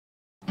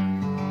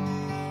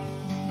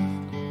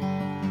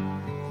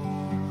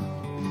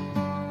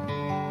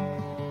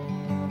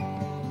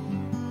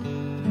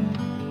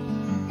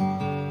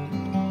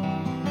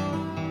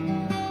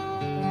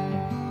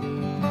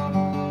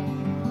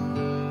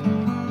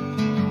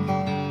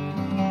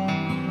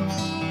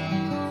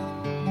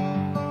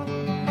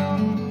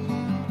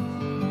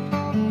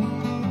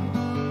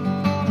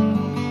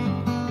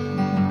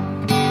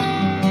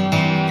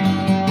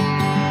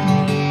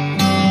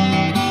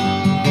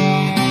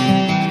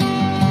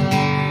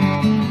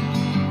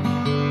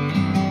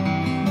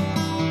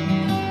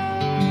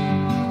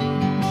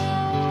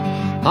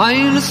I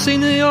ain't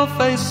seen your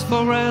face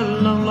for a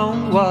long,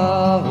 long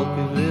while. Hope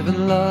you live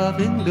and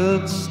love in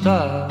good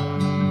style.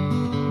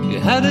 You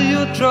had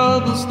your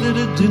troubles that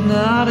I do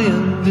not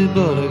envy,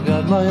 but I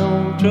got my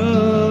own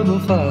trouble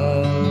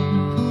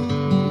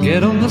file.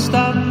 Get on the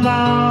stand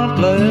now,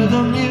 play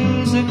the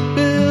music,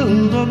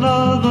 build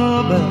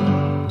another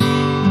band.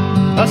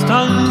 As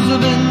times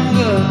have been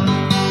good,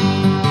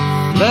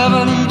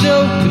 laughing and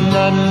joking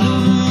at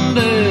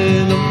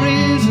noonday. No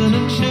reason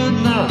it should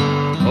not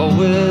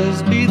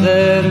always be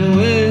that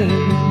way.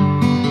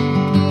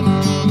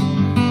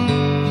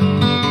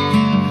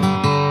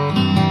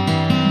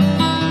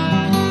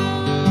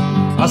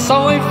 I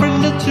saw a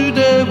friend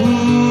today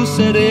who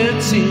said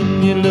he'd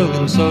seen you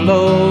looking so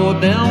low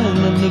down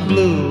in the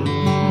blue.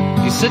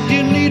 He said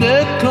you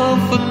needed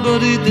comfort,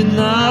 but he did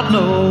not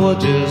know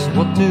just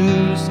what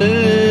to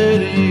say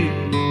to you.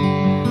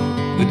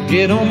 But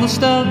get on the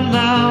stand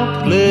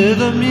now, play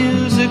the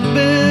music,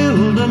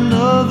 build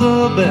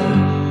another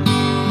band.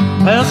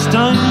 As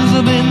times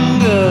have been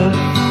good,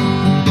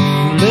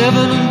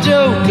 living and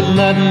joking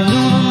at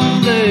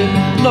noonday.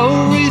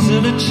 No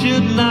reason it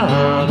should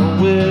not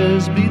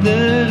always be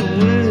that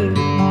way.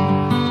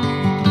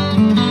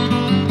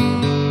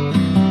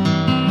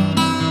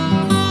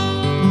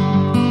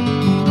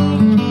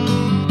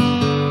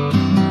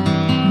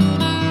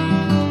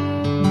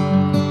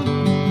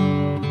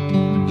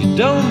 You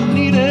don't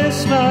need a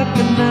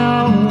slacker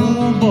now,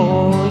 oh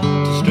boy,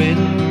 to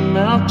straighten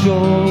out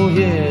your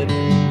head.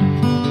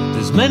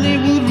 There's many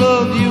who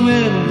love you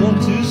and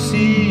want to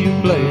see you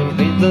play and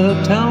paint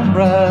the town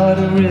bright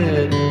and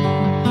red.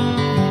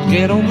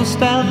 Get on the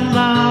stand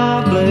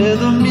now, play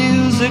the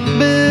music,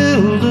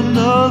 build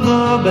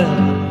another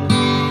band.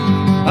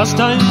 As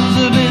times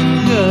have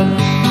been good,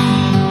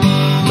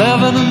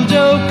 laughing and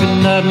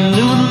joking at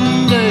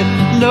noonday.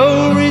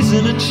 No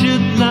reason it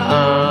should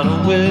not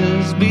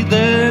always be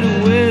that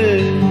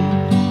way.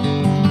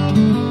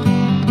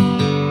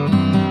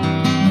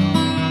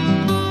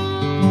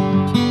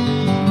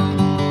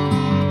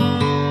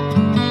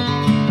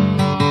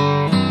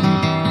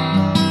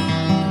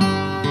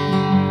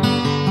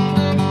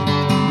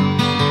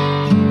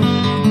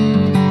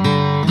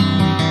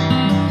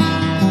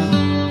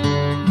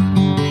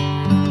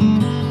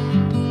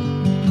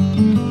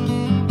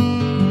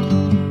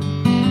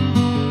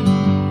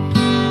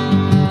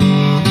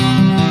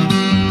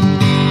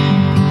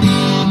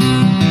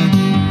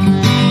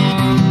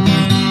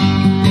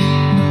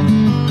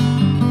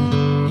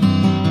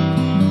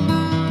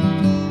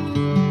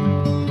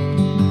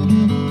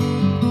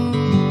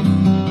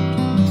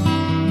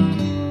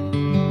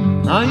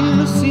 I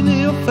ain't seen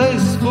your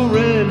face for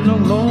a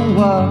long, long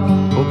while.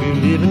 Hope you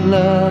live and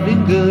love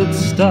in good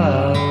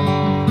style.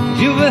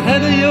 You've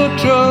had your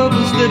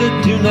troubles that I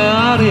do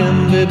not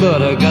envy,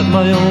 but I got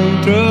my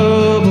own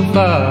trouble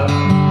file.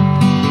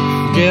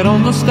 Get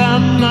on the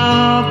stand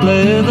now,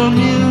 play the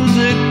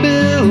music,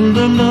 build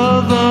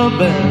another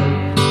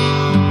band.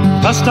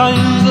 As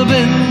times have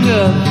been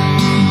good,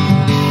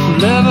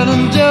 laughing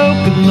and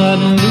joking at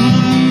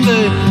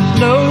noonday.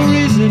 No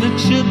reason it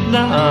should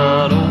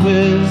not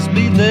always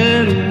be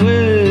that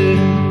way.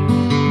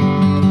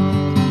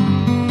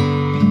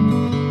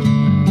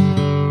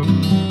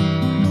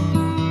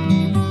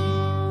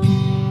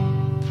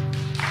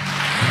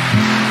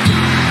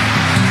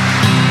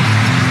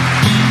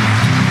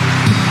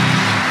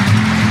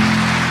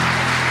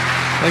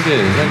 Thank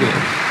you, thank you.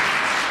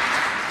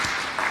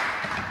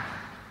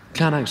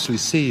 Can't actually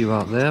see you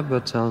up there,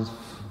 but I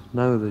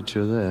know that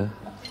you're there.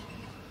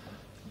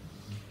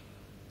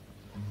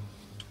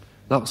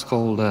 That was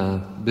called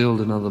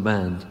Build Another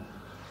Band,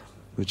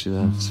 which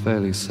is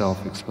fairly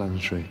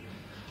self-explanatory.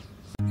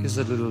 Here's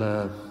a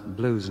little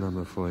blues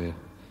number for you.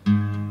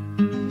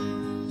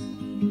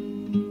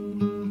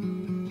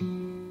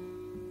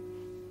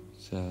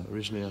 So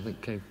originally I think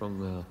came from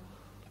the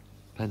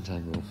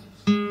Pentangle.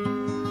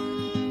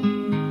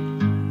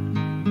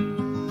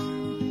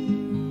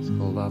 It's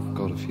called I've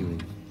Got a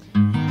Feeling.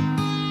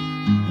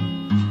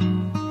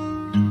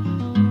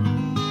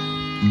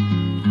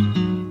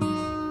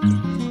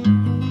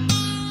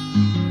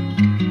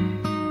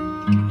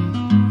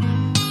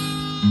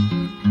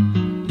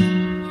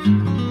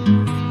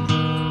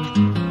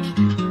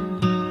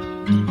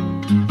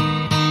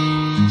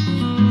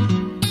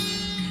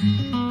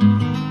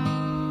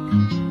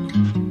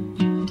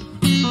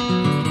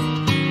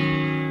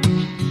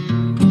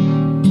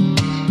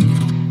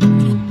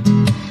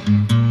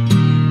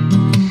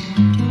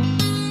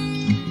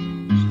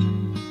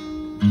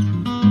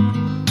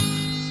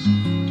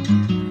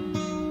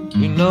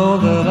 Know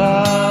that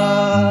I've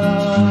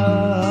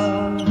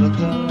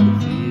got a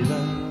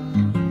feeling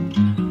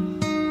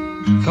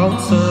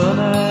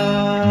concerning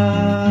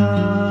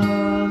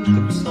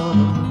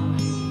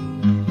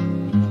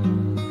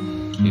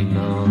you.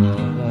 Know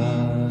that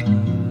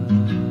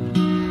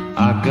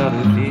I've got a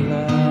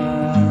feeling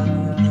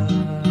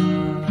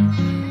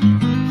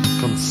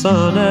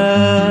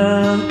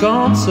concerning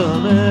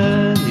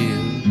you.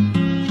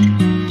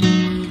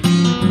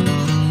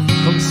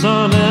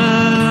 Concerning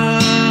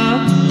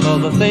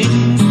the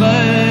things,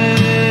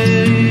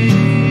 baby,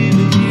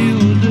 you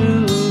do.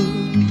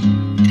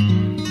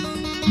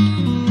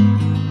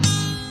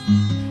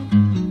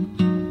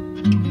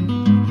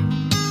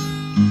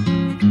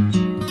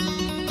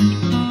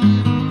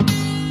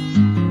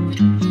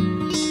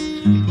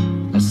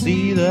 I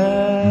see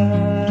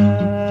that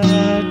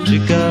you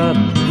got a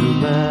new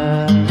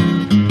man.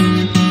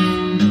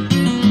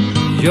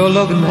 You're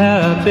looking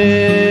happy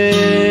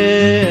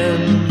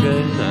and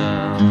good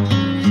now.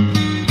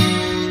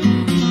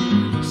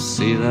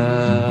 See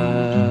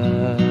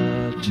that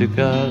you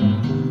got a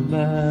new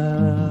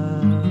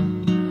man.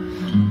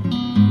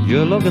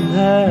 You're looking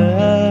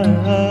happy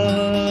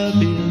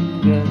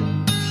and good.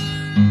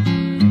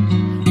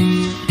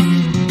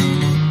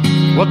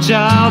 Watch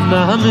out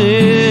now,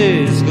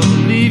 honey, he's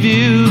gonna leave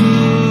you.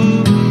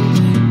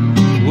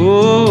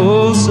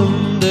 Oh,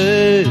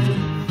 someday.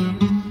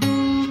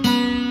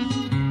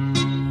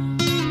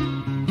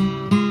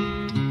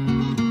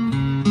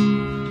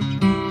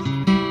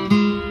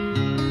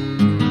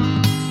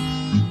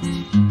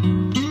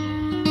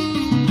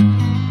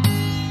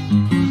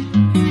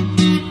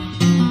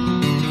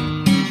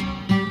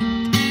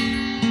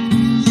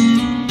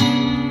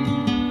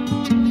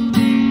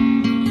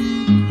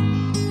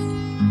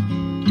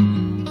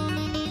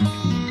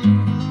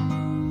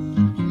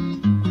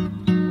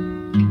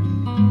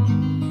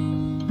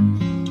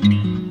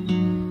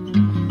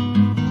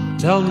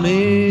 Tell me,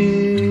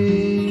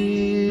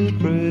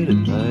 pretty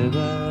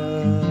baby,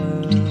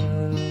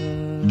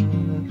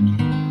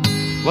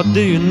 what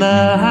do you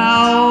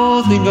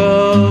now think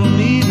of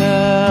me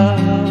now?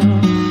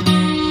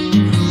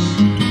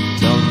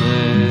 Tell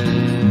me,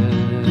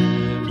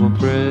 my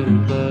pretty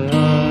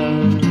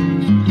baby,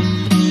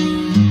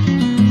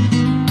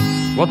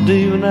 what do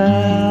you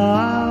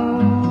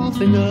now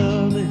think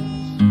of me?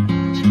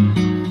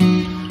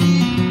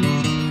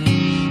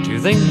 Do you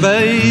think,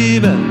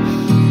 baby,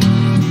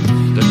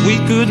 that we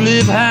could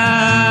live happily?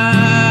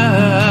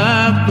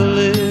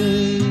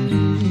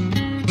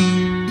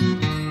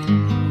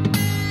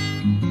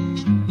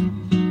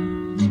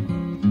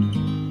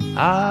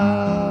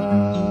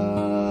 I've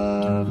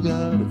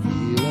got a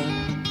feeling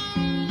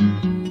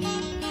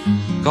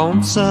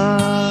concerning,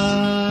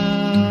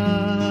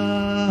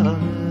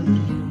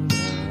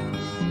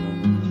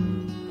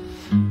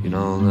 you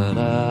know that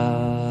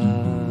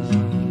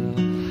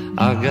I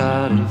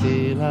got a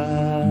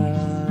feeling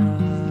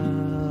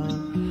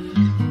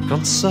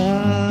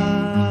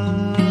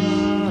concerning you,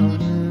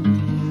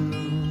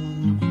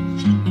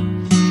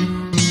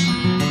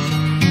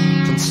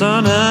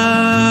 concerning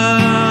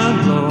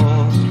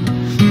all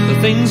the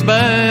things,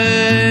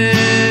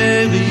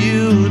 baby,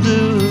 you do.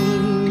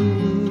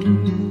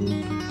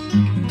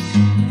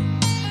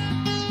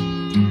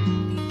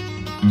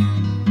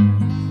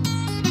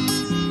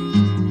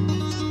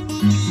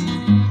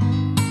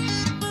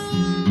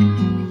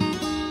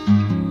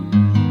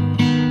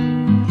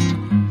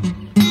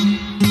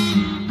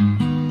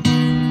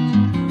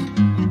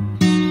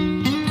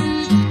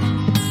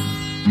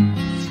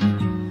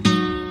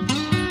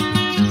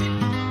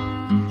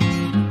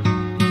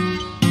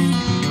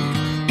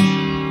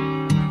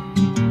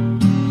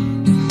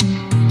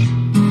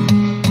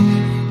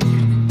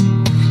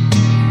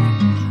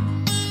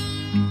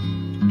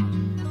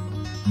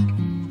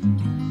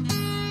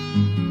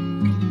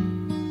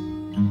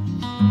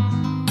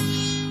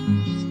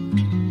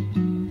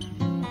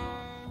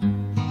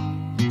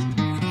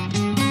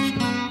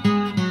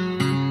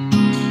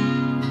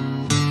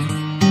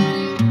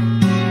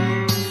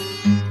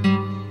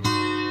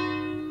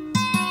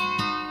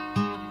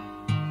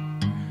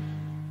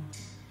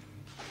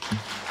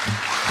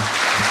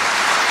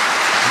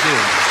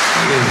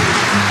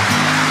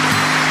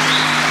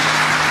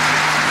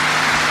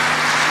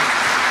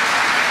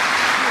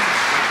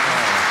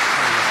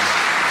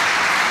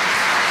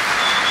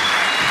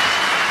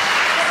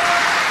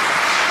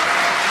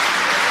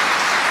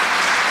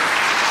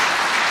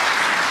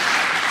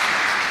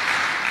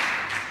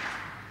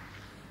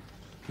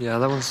 Yeah,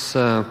 that was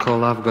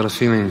called I've Got a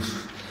Feeling.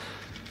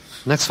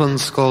 Next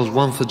one's called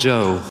One for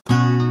Joe.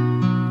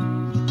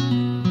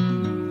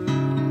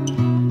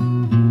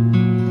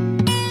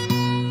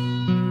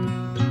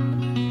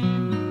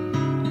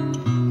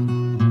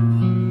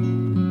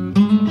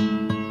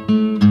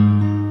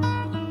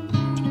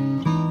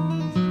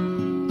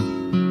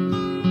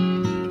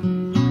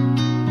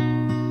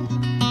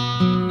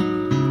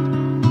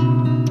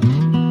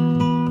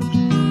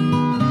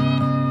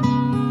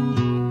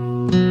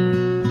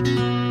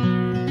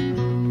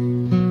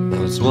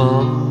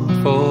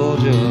 One for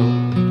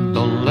Joe,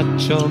 don't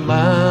let your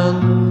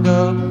man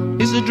go.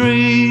 He's a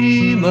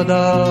dreamer,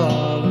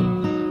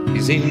 darling,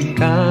 he's in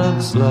kind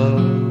of slow.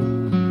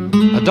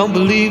 I don't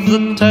believe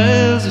the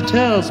tales he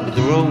tells, but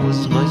they're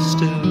always nice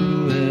to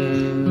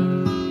hear.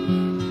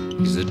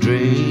 He's a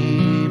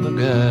dreamer,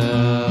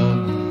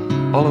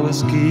 girl,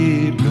 always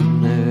keep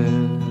him near.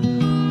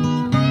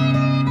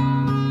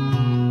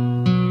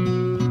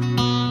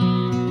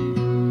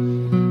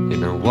 He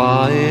in a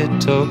white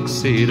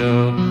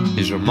tuxedo,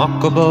 his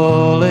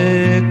remarkable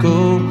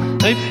echo,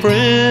 a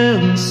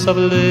prince of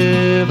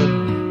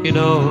 11, he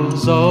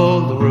knows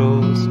all the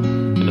rules.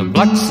 In a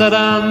black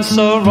sedan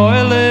so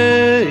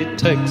royally, he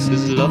takes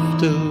his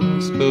love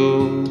to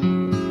school.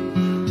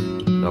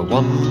 No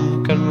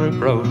one can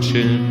reproach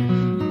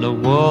him, no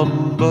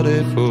one but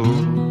a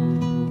fool.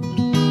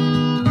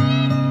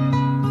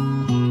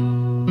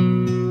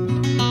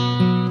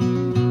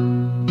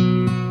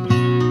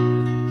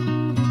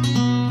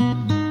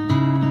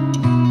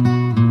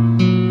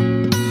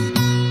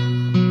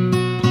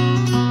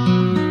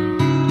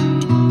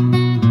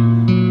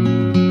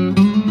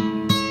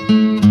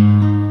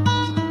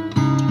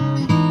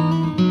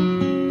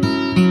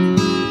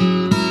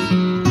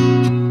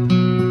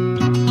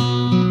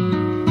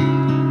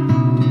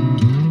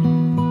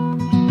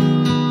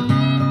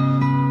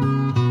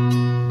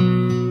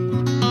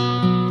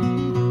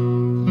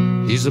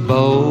 He's a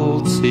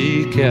bold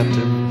sea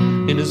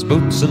captain in his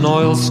boots and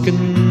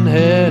oilskin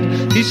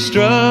head. He's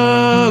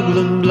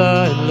struggling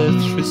blindly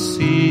through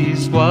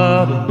seas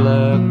wide and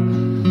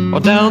black,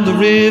 or down the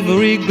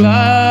river he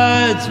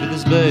glides with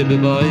his baby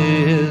by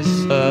his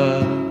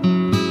side.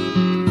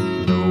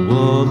 No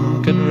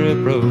one can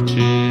reproach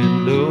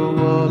him, no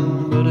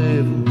one but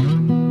him.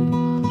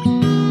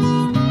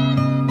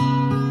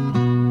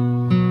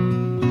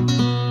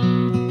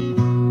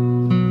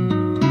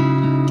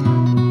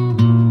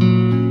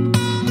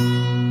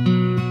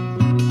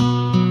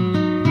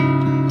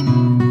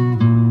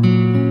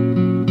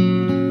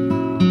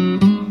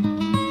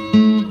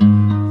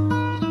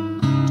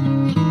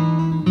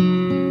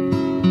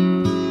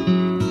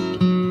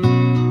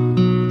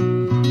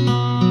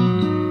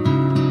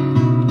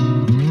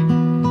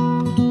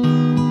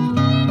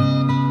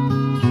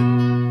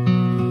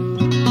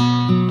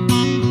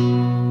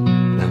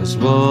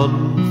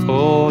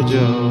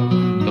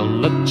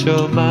 Don't let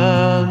your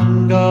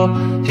man go.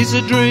 He's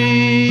a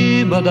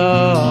dreamer,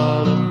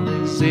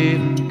 darling, he's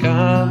even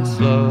kind of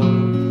slow.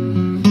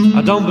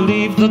 I don't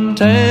believe the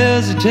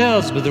tales he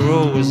tells, but they're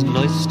always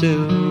nice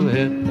to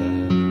hear.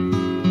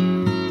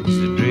 He's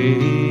a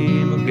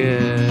dreamer,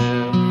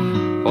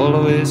 girl,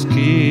 always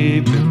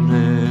keep him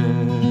there.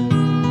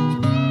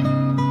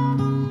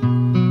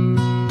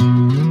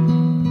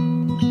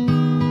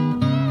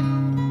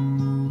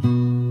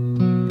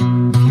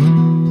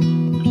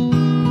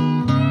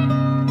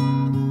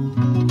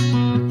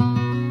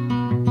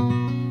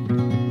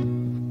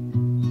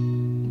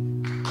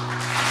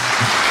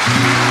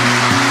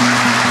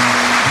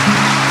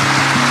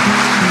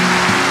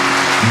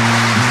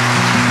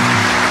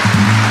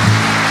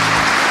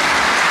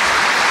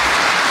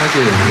 Thank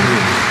you.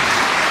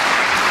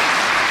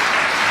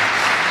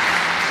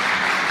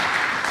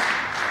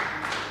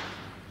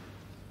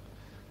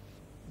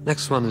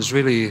 Next one is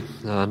really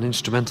an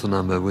instrumental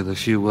number with a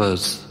few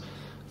words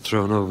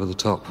thrown over the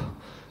top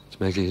to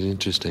make it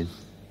interesting.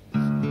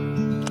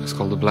 It's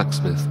called The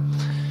Blacksmith.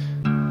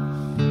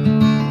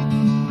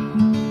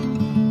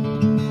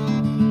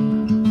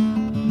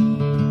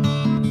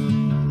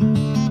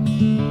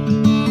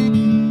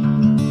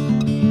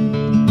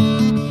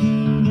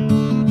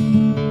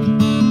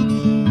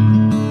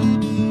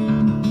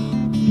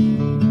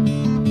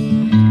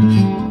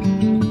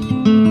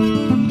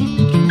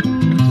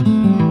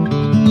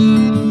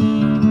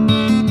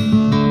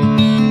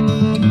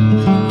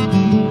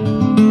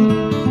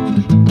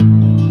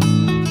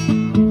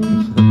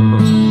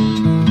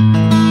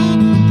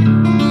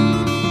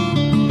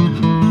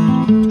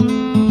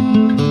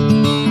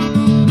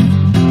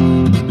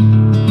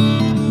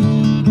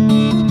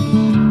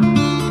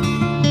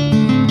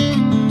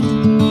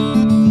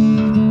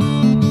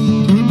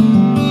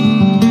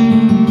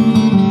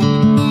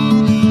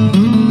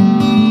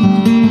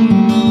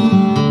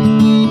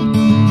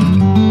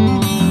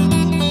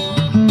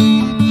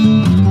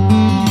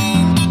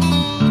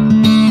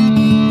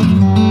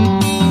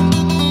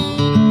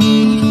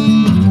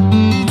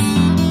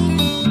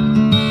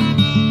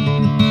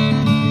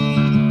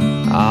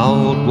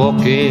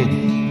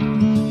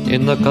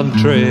 In the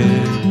country,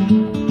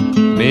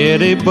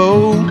 made a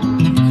bold,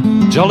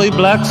 jolly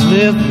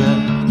blacksmith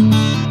man.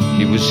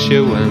 He was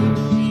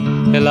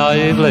shoeing a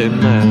lively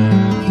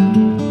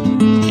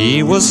man.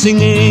 He was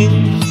singing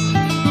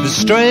the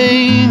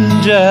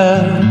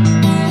stranger,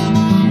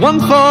 one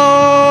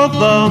for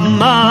the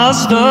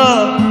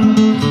master,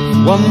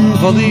 one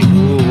for the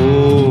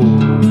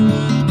old,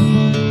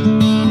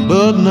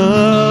 but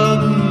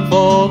none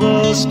for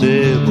the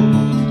stable.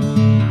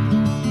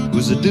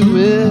 Who's a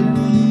doing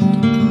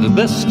the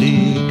best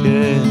he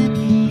can.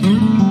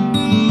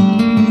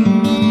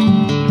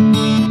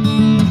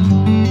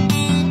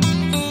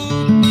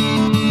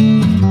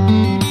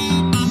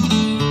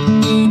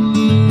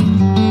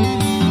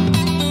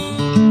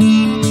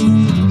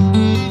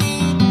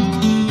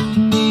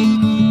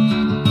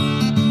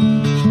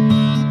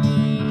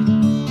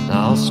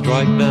 Now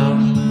strike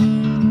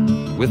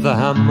down with the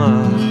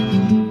hammer,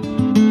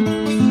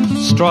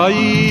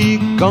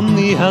 strike on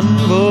the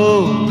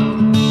anvil,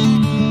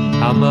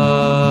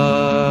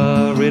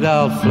 hammer it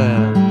out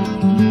flat.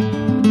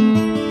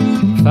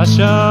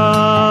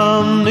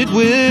 fashion it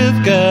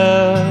with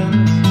care,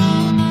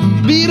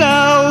 beat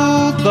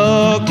out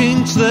the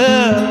kinks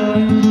there,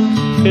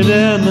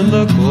 hidden in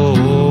the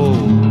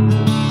cold,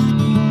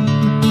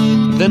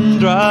 then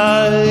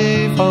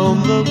drive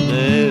home the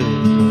nails.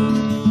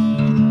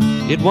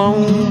 It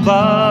won't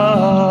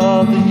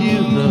bother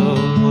you no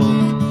more.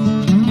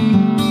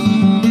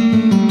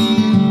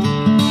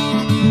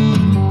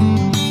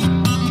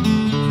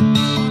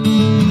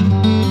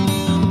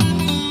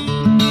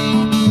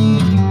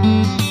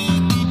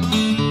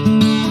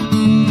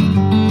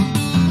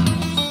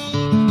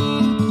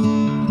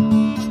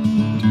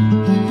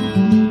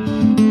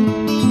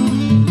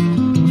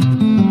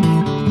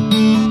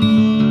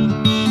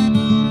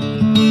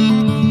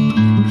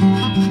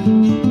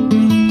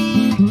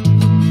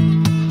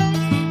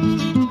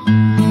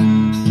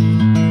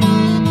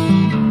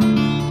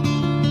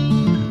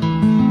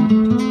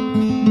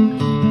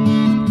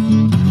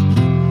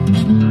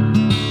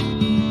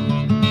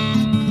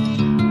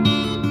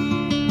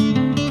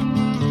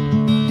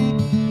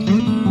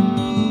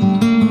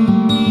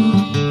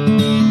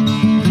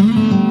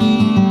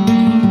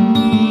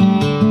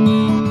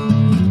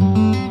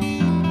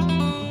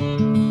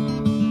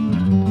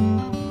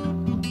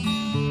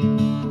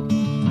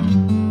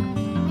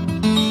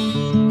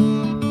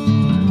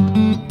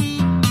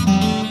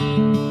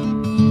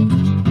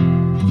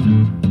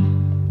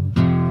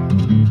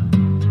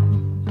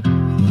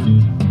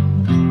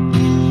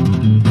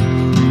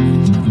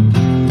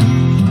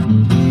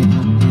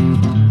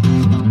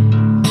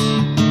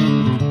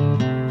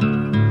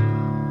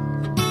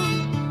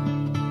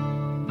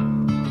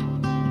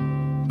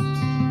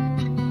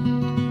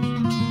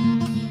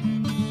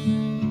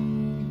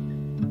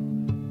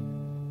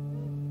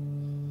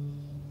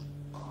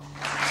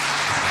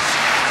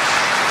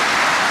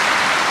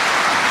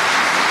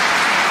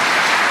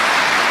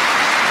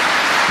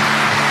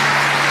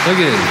 Thank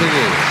you, thank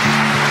you.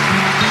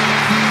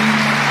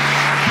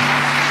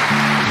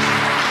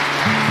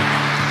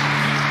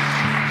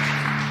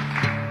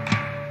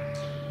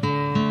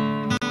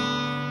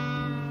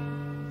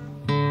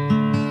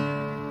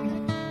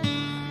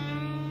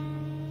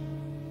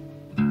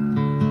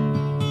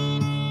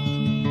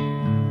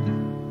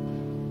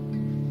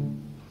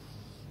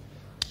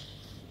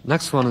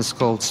 Next one is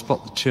called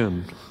Spot the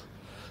Tune.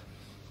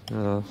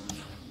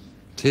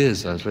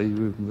 Tears, actually, you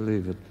wouldn't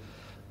believe it.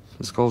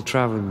 It's called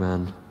Travellin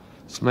Man.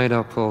 It's made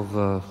up of,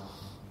 I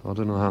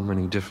don't know how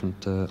many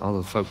different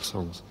other folk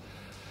songs,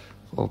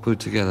 all put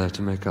together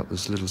to make up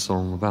this little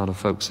song about a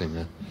folk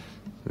singer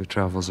who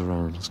travels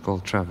around. It's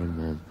called Travellin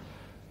Man.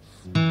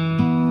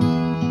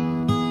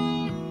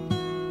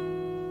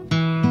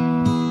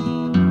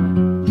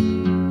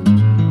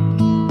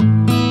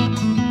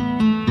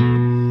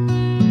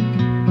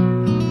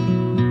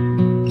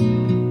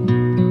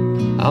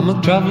 I'm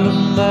a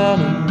travelling man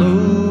and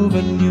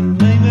moving, you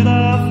name it,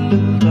 I've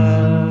been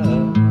there.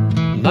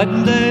 Night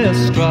and day I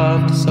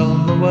strive to sell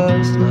my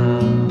wares now.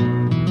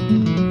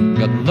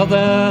 Got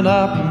nothing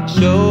I can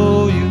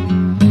show you,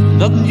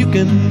 nothing you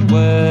can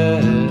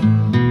wear,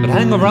 but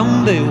hang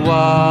around a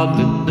wild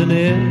Linden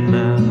Inn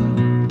now.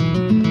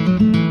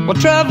 While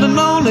travelling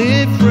on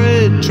a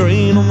freight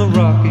train on the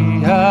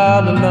Rocky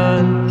Island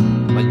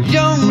line, my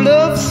young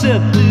love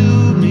said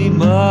to me,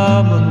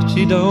 Mama, that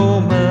she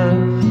don't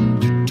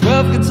mind.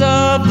 12 gets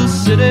out the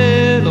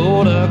city,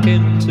 Lord, I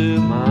came to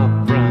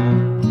my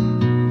prime.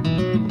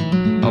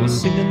 I was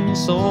singing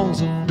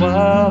songs of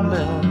wild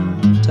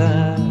mountain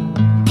time.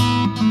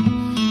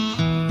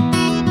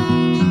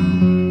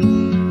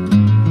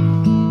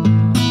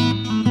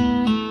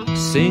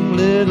 Sing,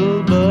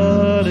 little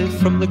buddy,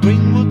 from the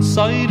greenwood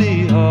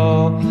sidey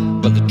hall,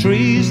 where the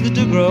trees that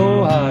do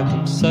grow high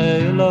can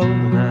say hello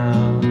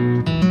now.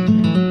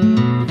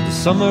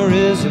 Summer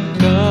is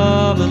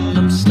a-comin',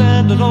 I'm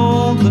standing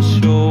on the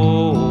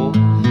shore.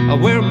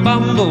 Where I'm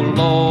bound, oh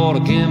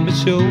Lord, I can't be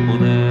sure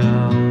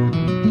now.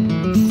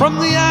 From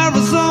the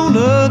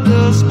Arizona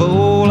Dust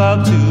Bowl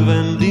out to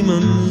Van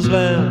Diemen's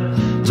Land,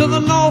 to the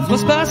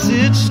Northwest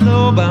Passage,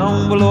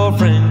 snowbound below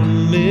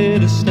Franklin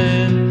made a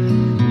stand.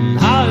 And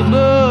high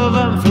above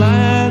I'm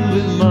flying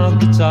with my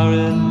guitar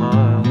in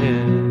my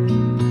hand.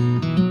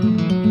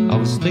 I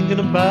was thinking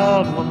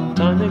about one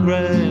tiny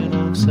grain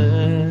of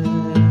sand.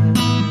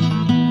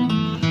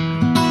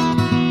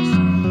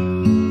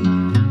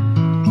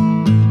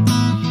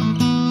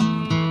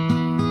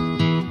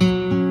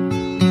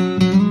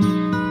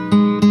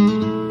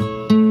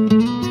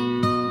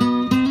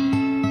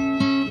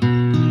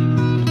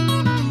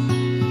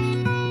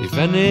 If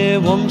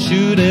anyone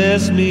should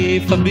ask me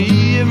if I'd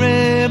be a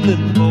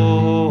rambling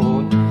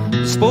boy,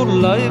 the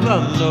sporting life I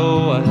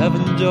know I have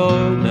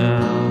enjoyed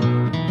now.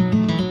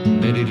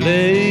 Lady,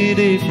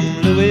 lady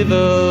from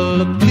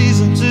Louisville,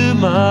 pleasing to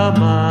my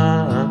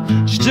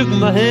mind. She took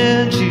my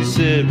hand, she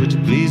said, would you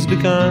please be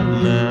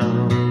kind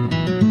now.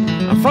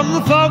 And from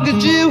the foggy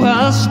dew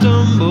I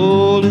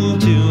stumbled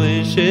into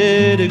a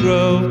shady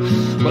grove,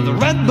 where the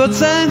redbird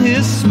sang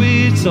his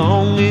sweet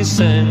song. He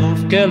sang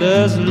of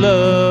careless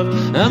love,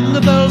 and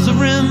the bells of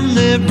ring,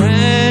 they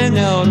rang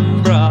out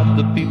and brought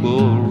the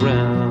people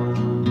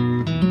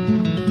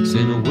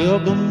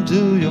welcome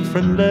to your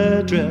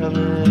friendly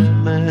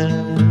Travellin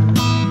Man.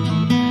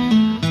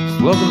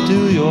 Welcome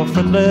to your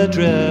friendly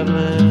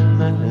Travellin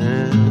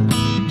Man.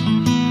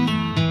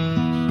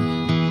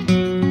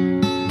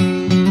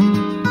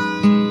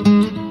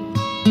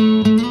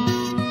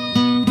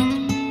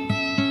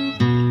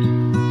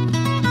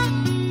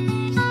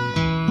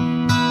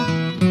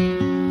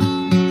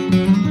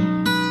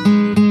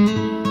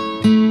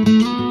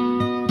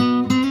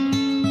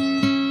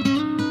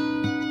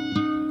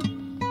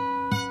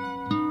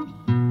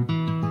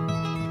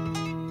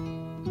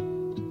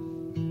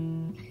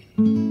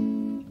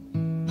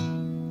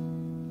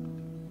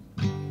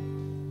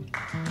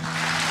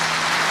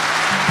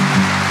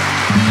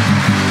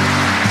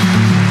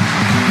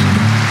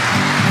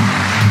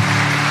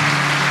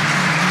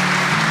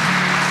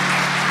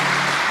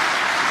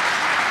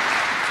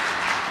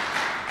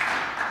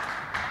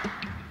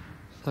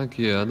 Thank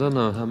you. I don't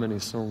know how many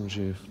songs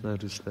you've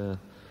noticed there.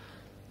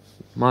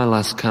 My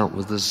last count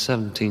was there's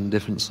 17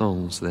 different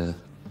songs there.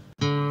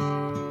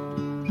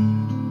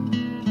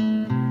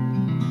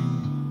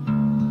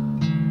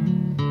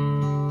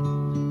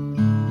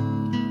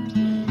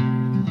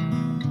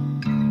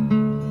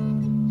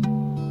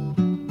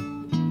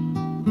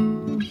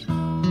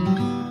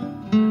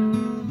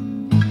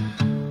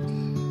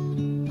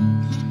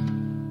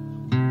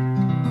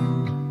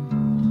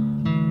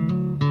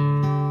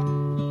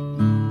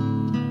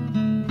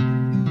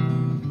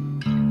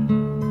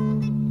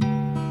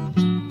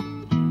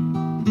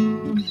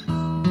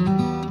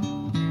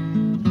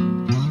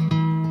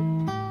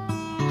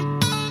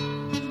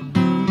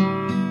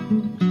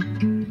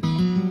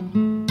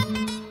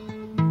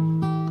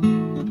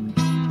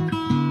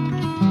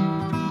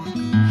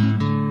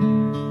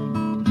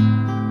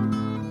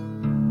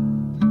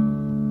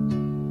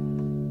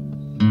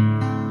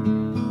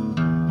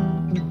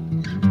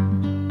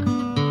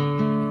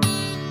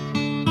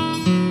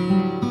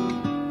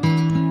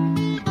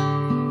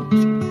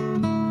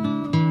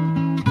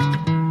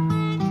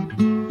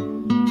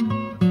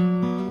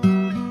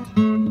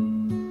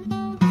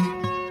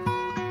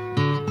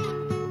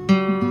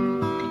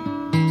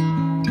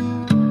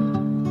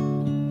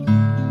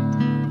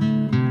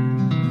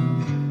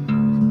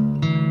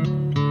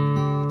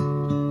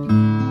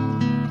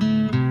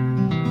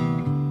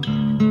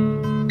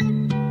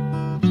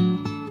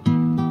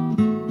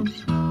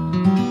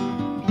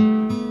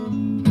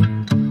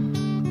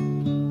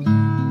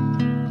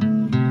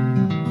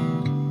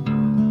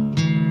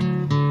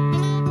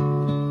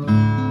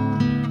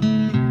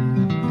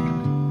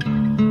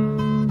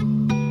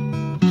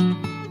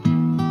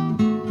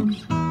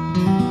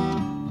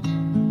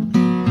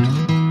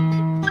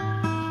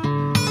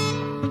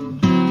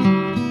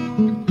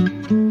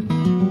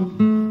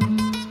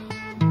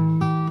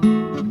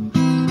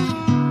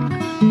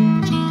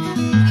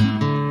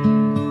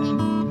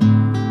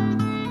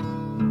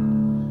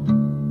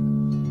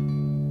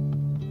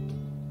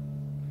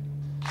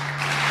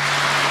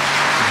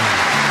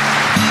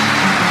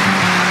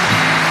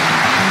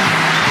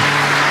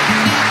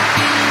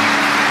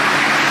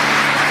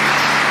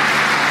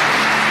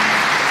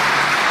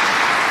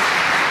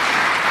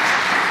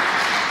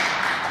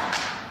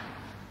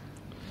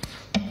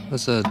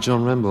 There's a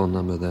John Renbourn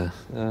number there.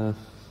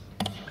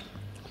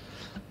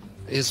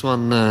 Here's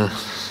one, well,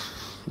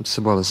 it's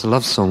a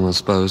love song, I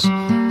suppose.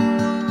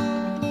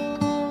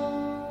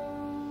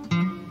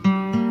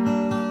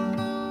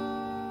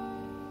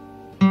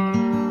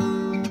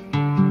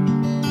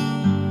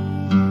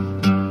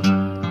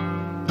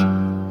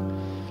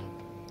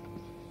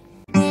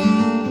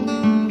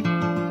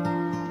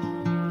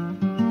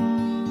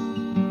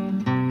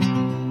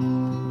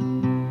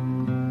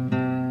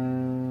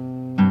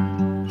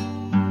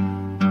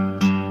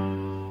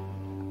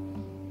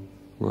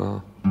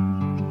 Well,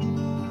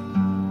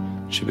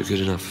 should be good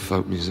enough for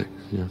folk music,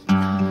 yeah.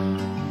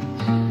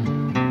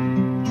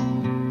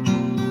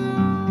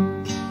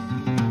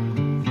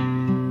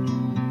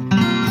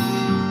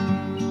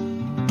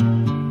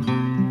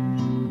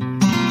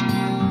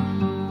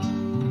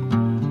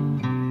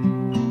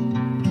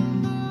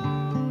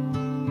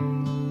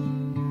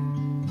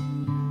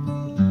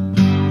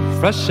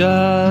 Fresh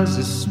as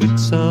a sweet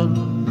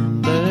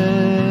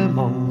Sunday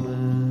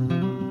morning,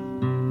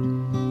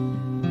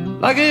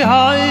 like a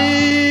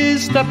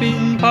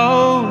high-stepping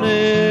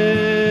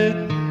pony,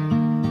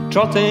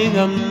 trotting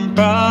and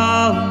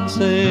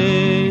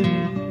prancing.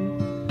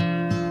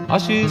 Ah,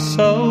 she's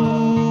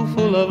so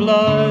full of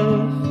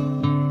life,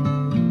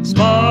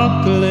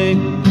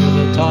 sparkling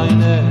with a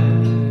tiny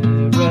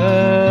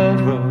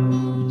red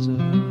roses.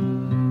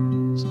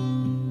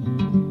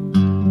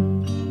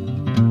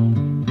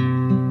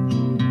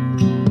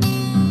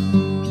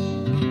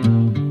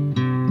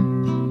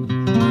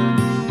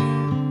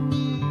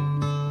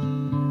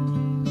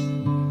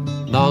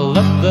 Now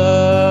let the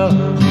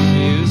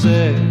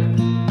music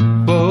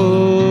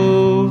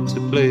go to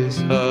please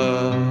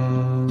her.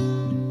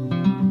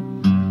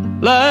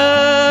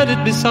 Let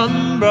it be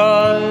sun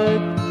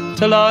bright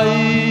to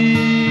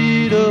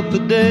light up the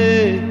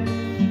day.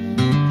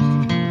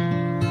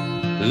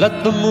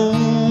 Let the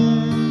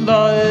moon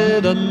by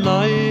the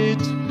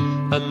night,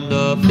 and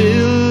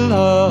fill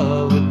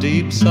her with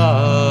deep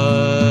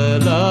silence,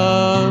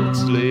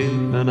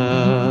 sleeping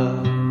out.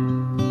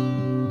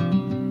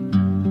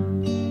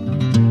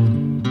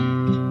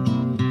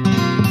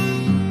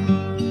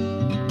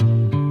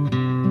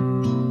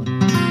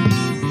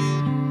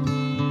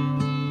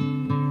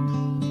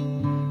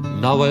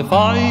 Now if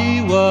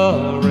I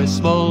were a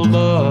small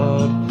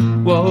bird,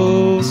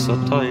 whoa, so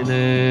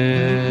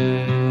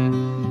tiny,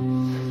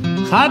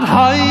 I'd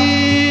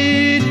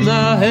hide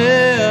my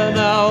hair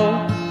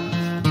now,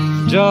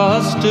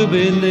 just to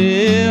be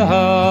near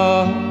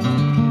her,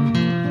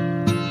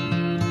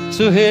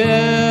 to hear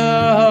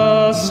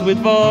her sweet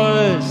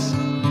voice,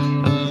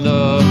 and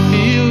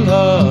feel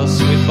her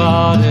sweet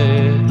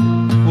body,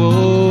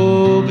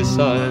 whoa,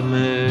 beside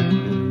me.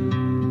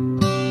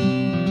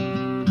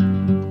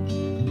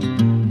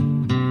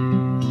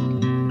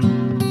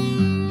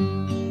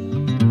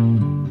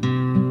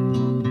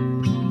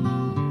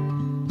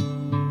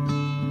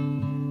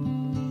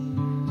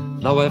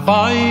 Now if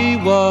I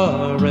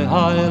were a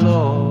high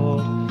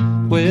lord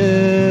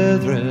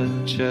with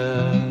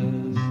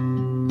riches,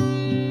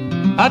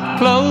 I'd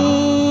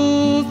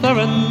clothe her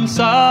in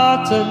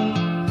satin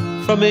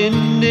from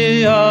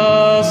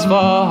India's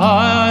far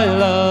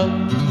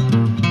highland.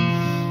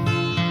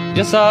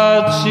 Yes,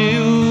 I'd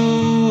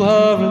shoe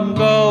her in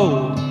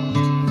gold,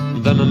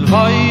 then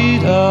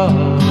invite her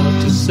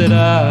to sit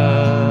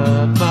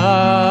at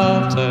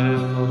my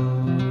table.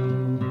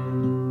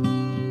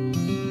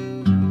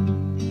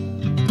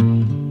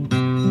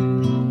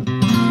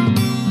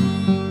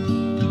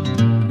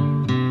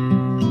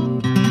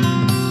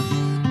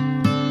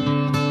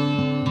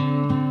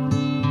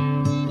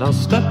 Now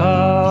step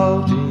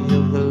out,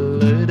 young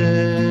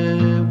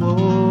lady,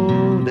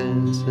 whoa,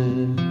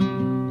 dancing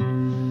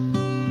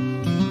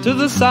to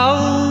the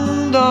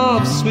sound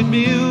of sweet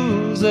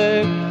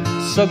music,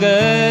 so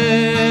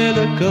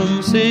gaily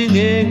come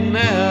singing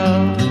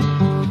now.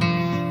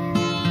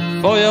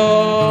 For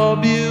your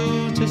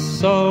beauty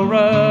so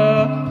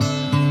rare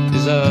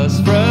is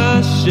as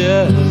fresh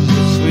as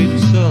the sweet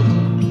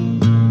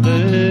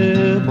Sunday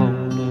morning.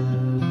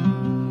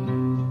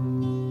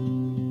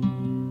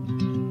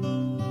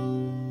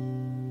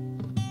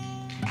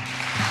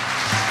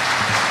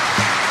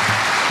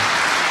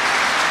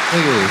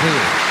 Thank you, thank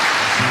you.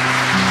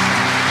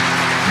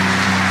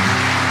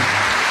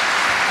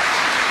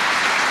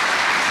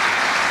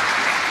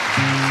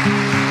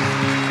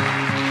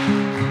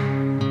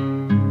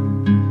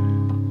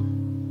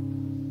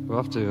 We'll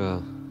have to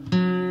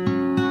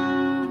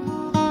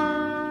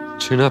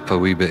tune up a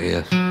wee bit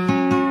here.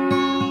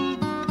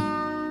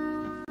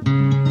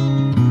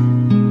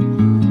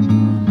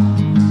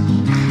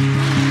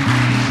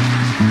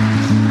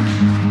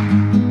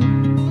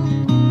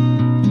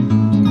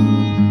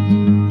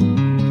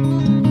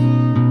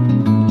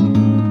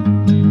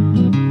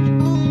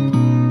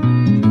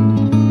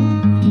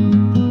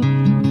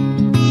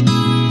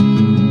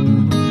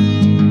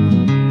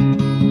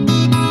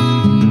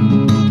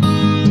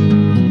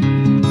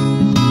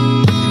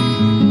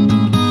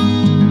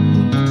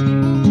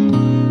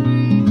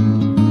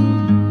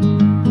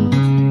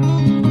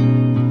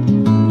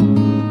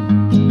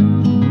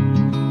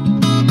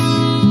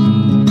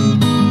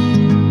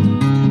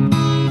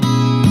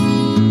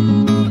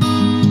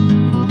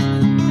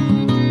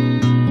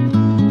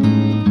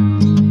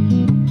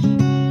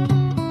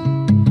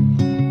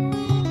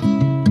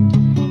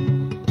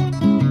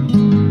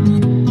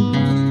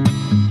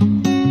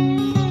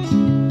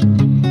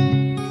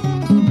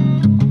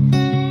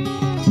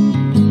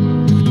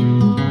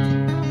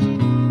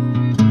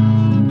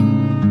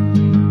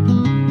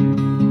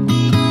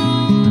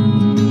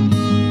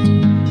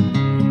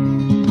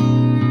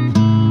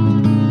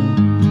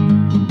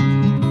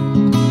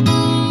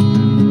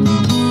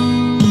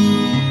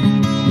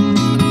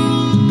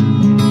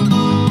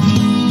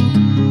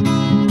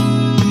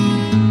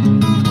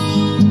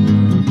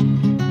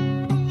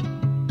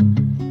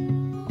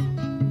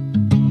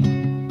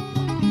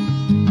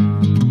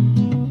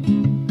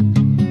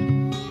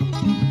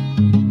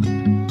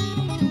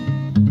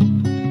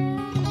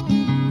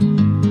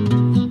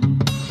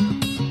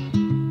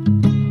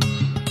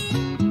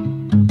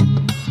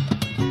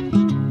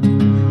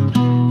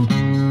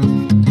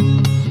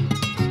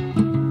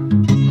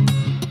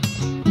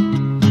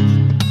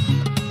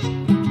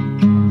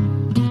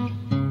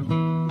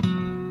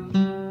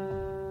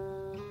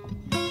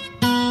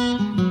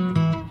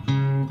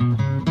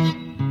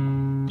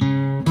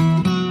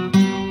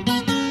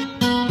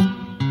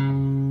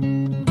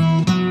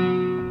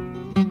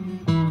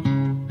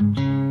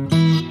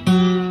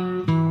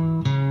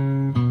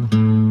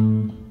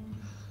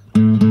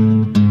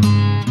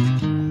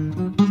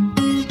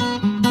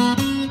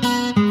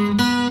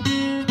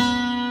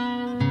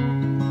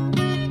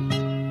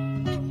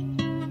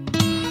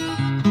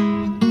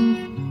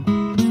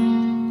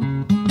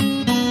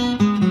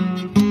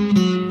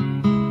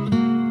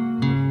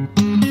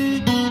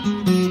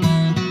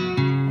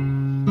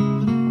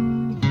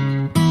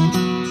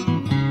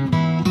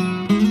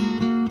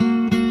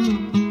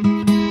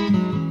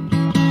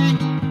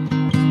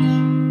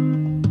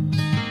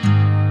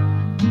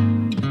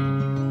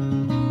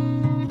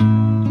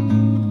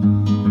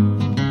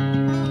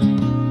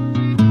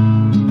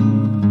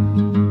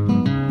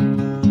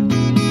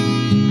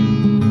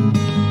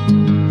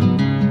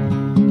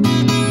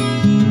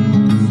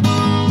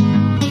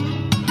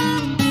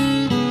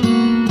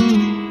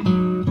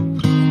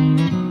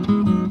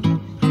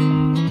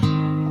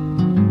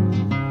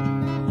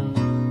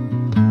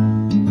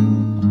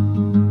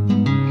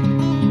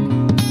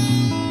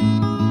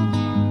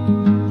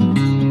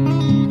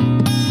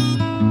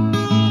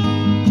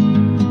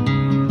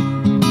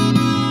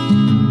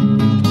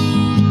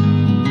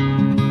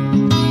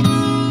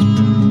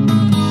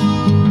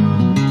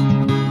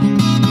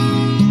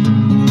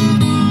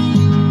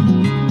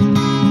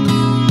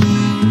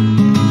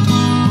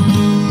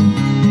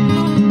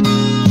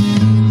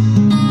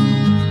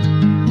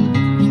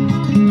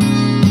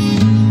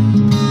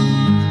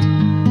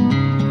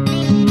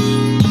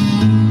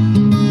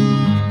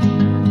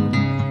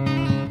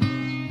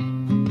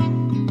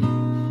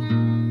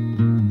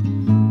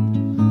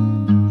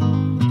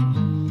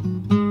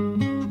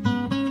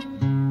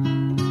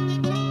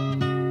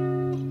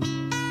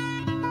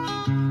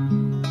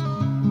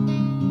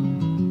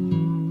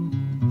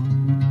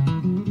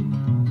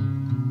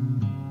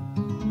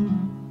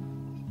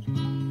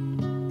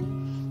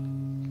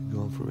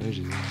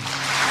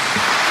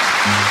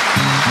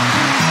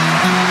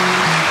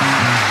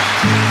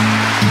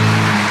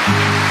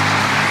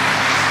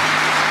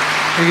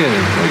 Thank you.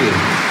 Thank you.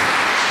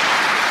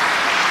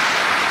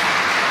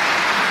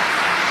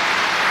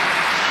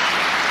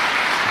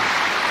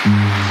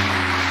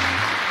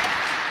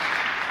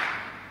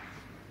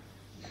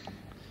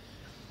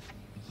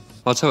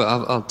 I'll tell you,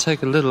 I'll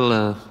take a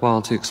little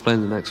while to explain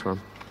the next one.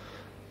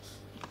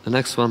 The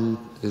next one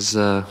is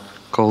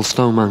called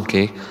Stone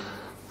Monkey,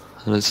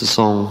 and it's a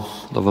song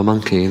of a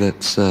monkey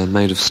that's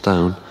made of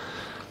stone.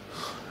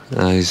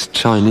 He's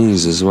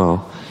Chinese as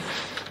well.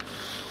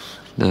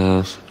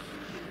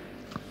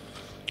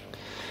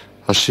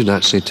 I should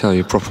actually tell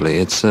you properly.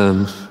 It's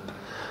in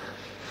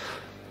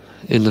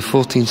the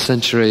 14th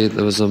century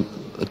there was a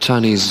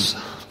Chinese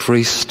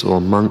priest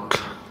or monk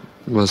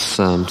was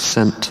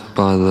sent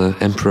by the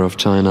Emperor of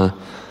China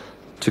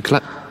to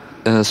collect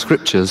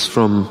scriptures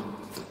from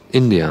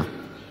India.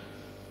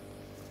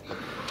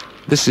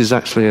 This is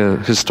actually a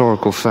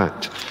historical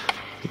fact.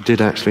 It did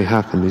actually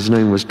happen. His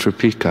name was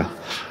Tripika.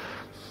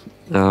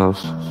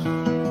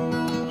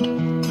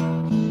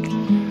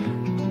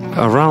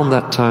 Around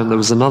that time there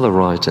was another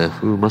writer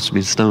who must have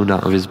been stoned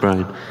out of his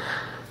brain.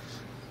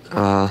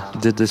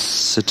 Did this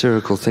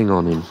satirical thing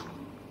on him.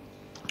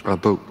 A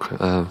book,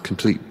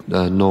 complete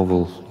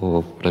novel,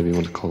 or whatever you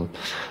want to call it.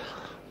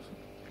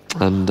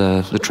 And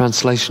the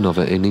translation of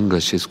it in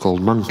English is called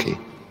Monkey.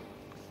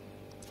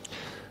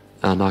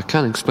 And I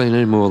can't explain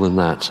any more than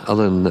that,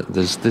 other than that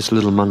there's this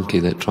little monkey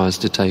that tries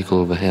to take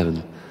over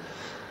heaven.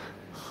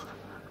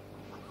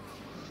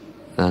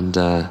 And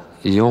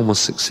he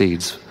almost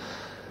succeeds,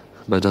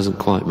 but doesn't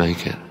quite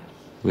make it,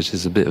 which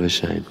is a bit of a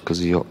shame, because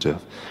he ought to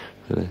have,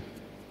 really.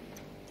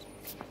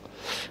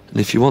 And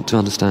if you want to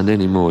understand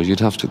any more, you'd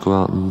have to go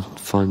out and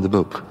find the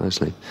book,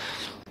 actually.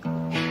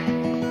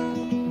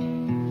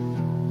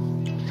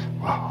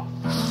 Wow.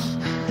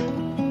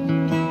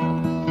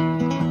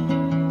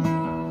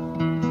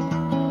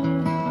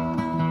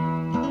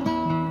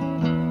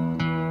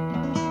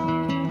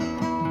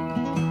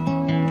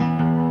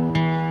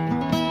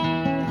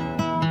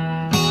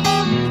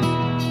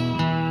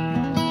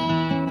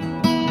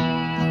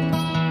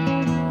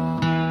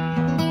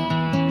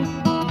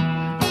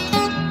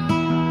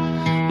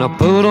 Now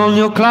put on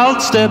your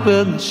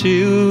cloud-stepping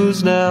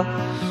shoes now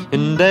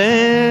and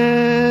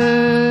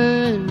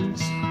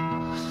dance.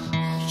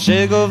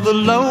 Shake off the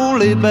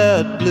lonely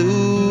bad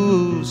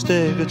blues,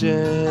 take a chance.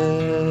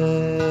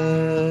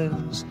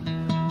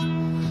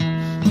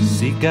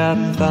 Seek out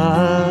and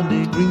find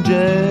a green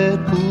jet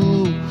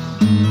pool,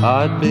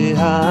 hide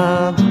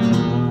behind the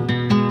moon.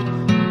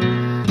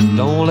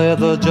 Don't let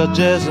the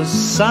judges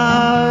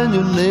assign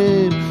your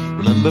name,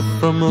 remember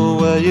from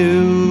where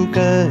you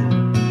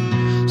came.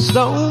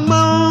 Stone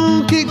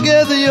monkey,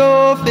 gather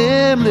your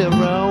family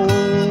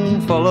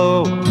around,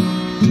 follow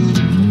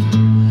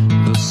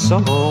the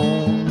song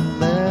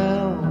now.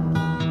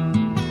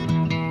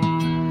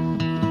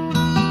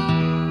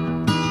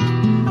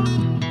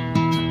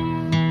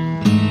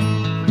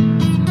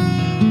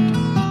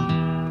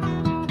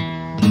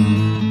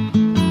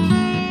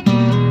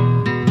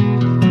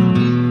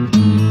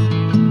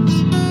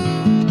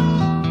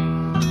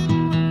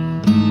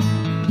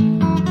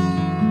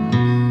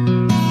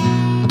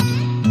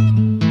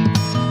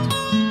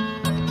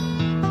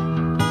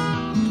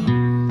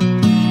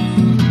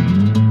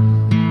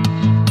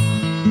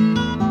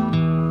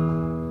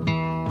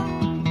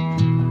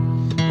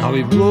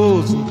 He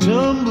rolls and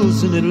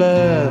tumbles and he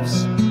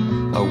laughs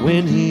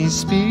when he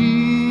speaks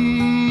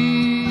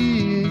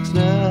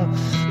now.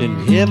 In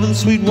heaven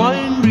sweet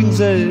wine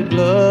brings a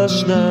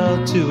blush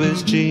now to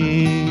his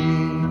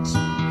cheeks.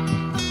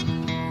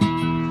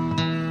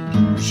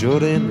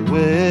 Sure in the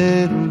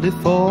way to live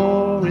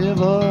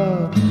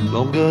forever,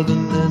 longer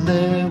than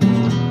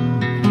anyone.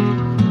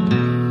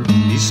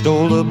 He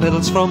stole the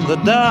petals from the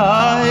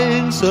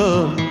dying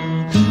sun,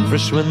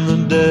 fresh when the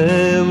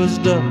day was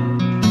done.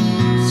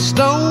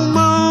 Stone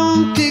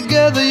monkey,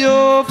 gather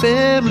your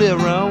family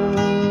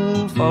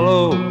around,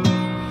 follow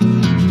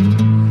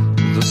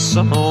the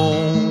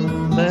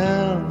song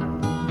man.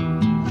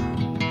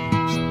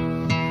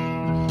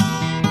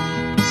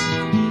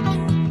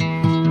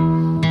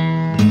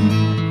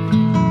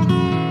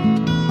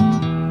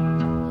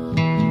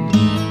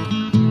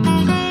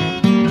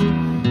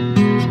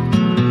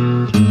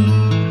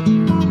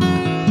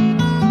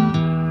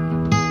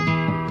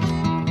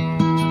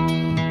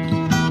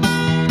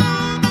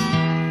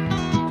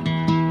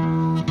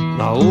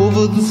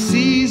 Over the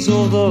seas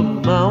or the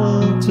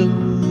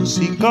mountains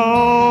he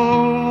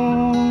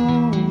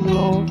called,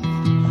 Lord.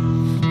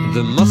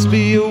 There must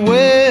be a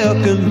way I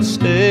can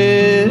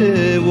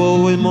stay,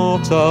 woe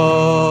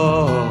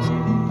immortal.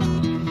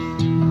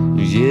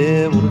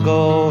 Yeah, wanna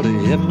go to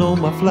heaven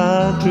on my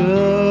flying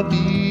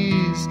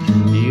trapeze,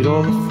 eat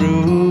all the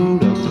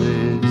fruit I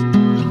taste.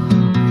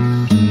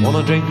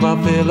 Wanna drink my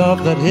fill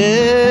of that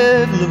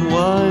heavenly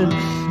wine,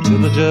 till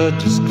the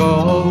judges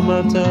call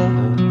my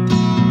time.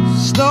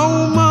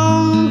 Stone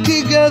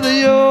monkey, gather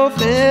your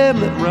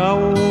family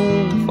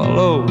round,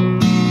 follow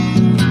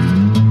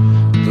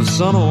the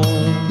sun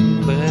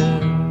on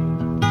man.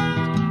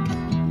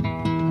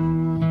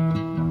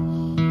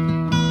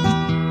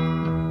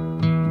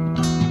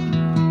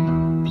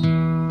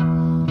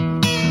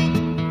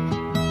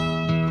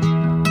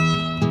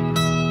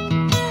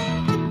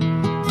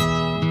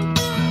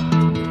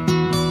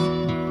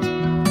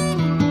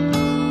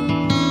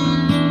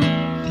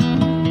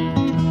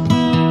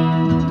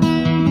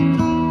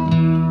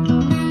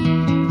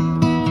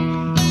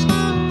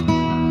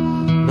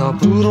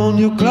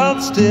 your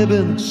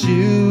cloud-stepping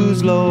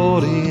shoes,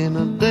 Lordy, in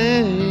a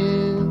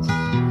dance.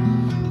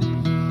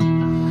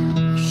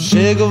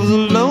 Shake of the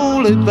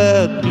lonely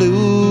bad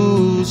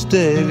blues,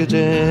 take a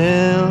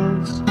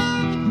chance.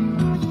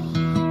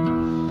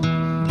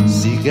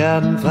 Seek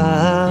out and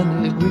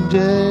find a green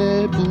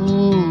jay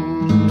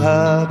blue,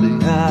 hide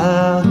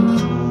behind.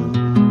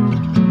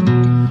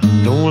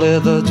 Don't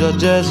let the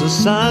judges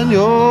assign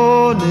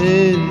your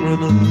name.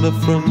 Remember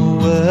from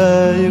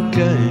where you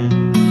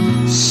came.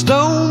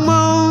 Stone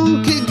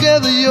monkey,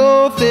 gather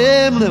your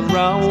family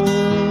round.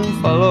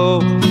 Follow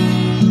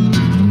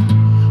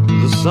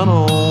the sun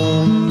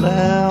on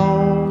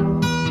down.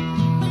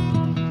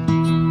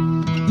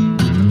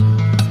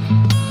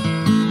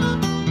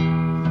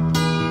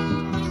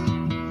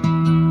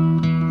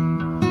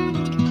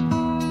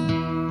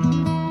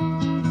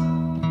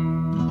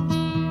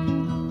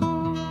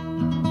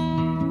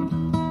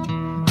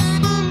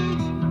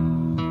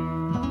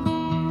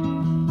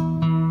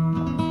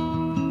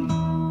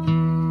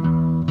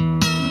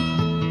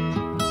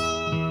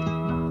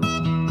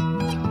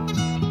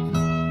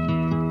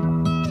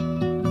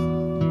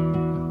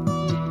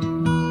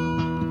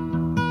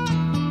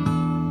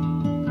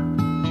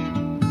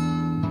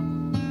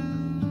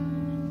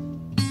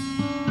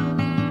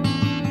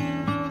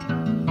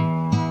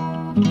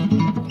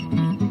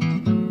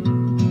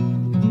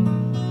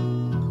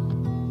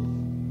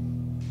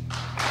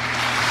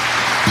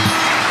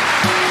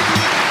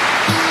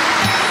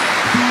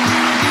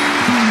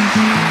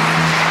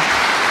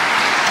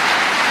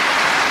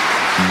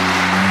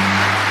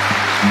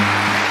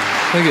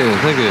 Thank you,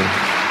 thank you.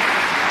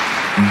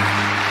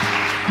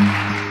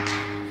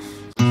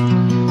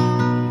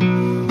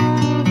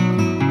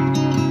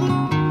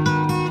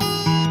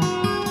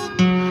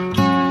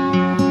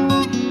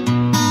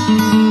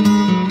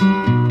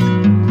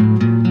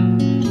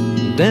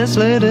 Dance,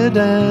 lady,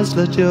 dance,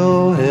 let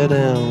your hair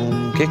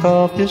down, kick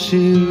off your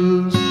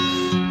shoes.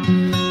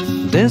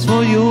 Dance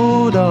for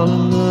your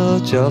darling, the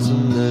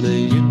Charleston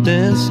lady, you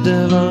dance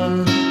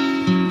divine.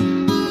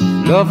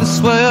 Love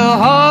is where your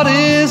heart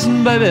is,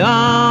 and baby,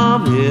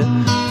 I'm here.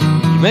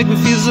 You make me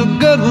feel so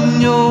good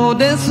when you're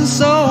dancing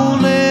so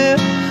near.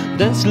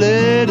 Dance,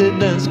 lady,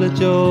 dance, let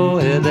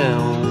your hair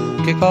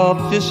down, kick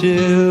off your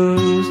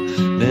shoes.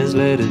 Dance,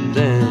 lady,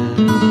 dance.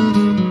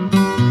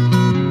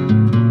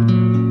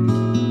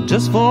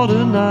 Just for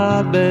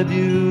tonight, babe,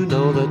 you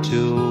know that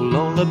you'll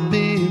only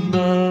be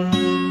mine.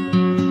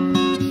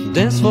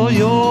 Dance for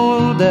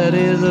your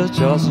daddy, the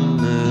Charleston,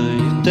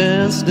 you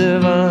dance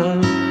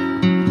divine.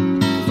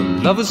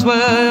 Love is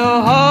where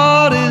your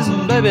heart is,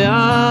 and baby,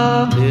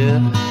 I'm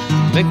here.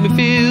 Make me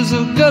feel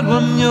so good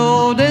when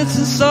you're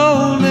dancing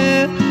so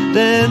near.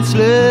 Dance,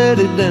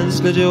 lady,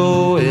 dance, let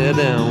your hair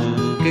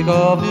down, kick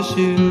off your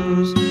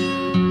shoes.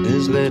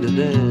 Dance, lady,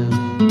 dance.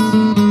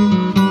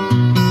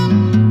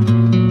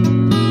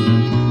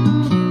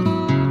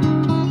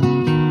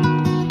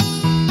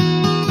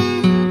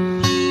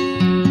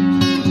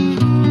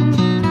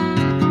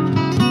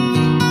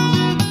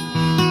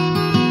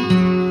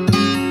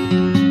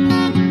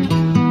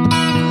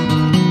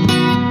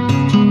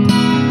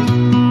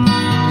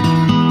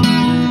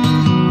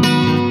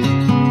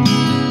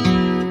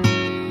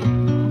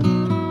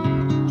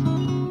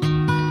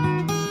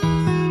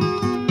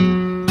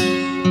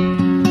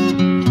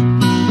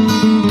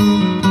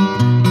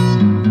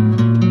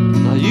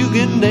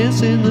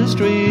 In the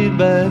street,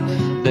 babe,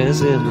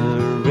 dance in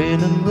the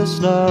rain and the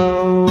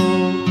snow.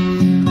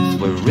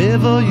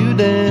 Wherever you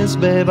dance,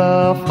 babe,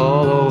 I'll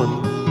follow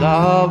and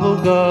I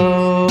will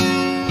go.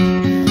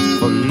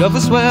 For love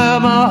is where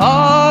my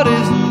heart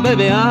is, and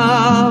baby,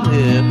 I'm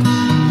here.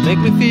 Make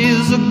me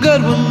feel so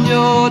good when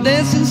you're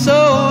dancing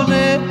so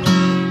near.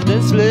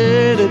 Dance,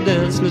 lady,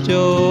 dance, let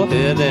your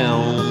hair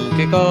down,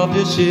 kick off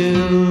your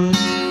shoes.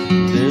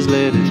 Dance,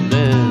 lady,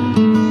 dance.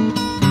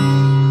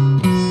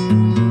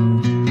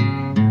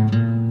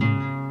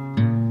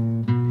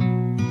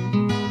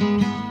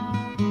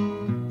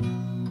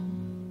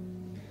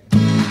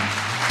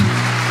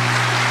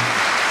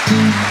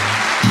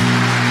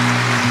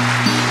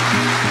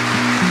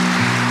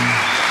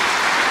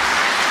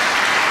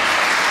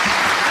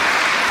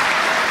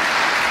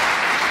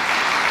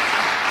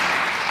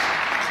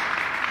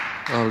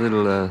 A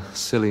little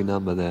silly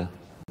number there.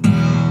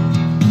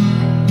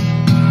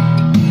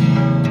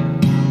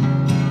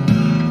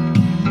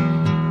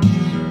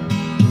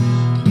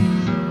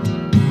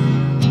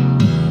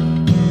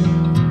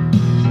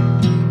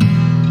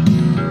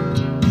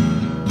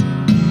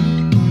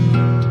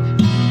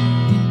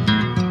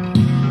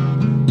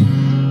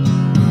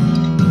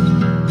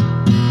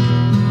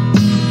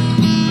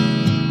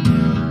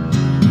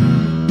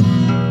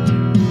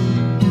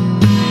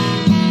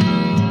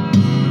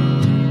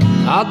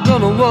 I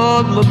don't know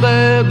what my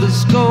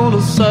baby's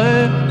gonna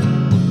say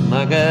when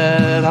I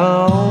get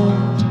home.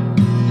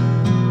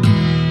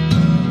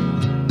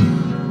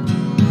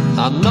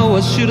 I know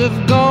I should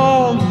have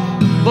gone,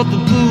 but the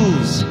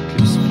blues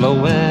keeps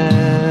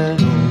flowing.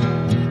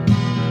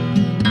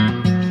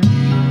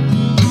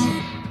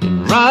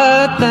 And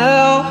right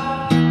now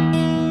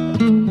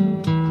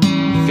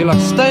feel like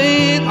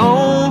staying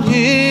on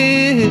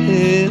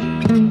here.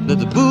 Let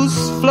the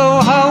booze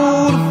flow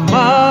out of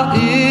my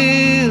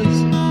ears,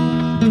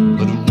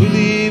 but I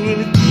really,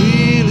 really,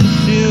 really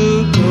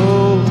should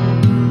go.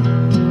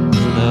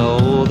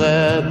 Now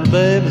that my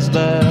baby's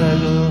back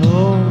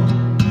home.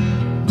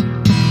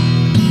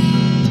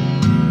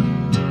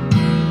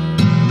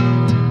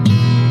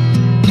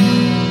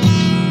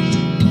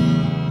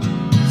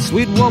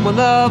 Sweet woman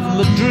of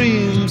my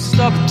dreams,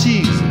 stop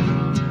teasing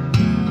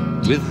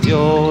with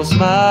your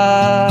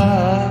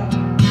smile.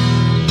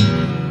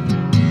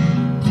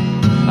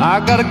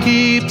 I gotta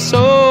keep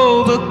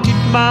sober, keep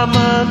my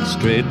mind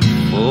straight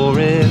for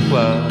a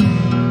while.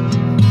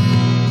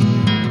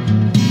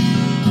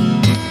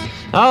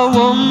 I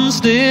once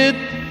did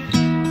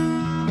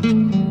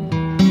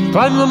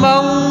climb the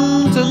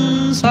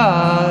mountains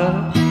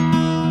high,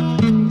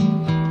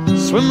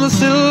 swim the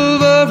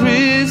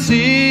silvery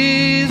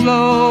seas,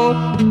 Lord,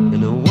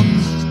 and I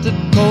once did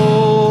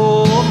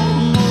go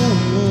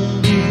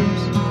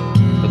moonbeams,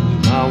 but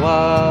now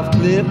I've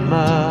cleared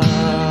my way.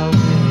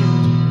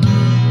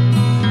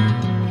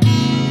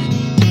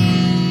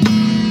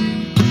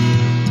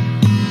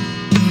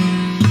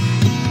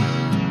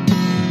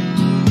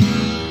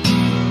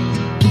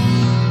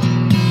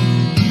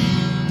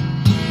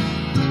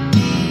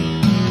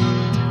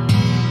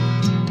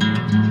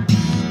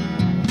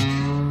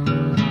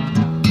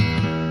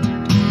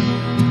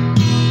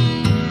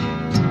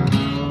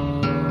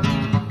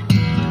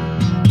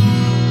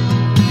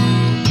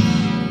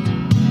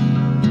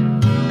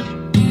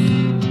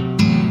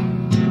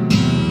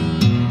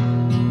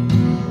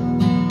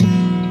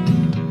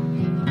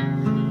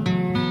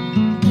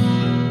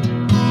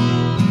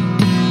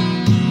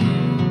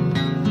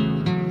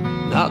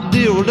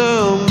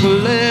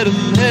 Let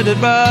him headed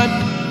right,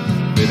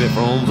 baby,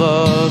 from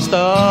the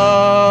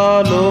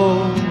start,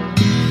 Lord.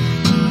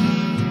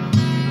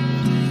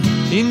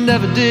 He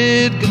never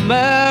did get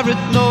married,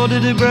 nor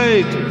did he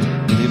break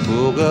any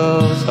poor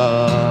girl's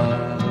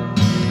heart.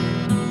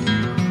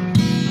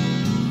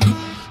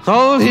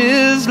 All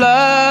his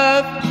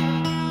life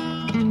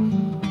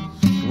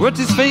worked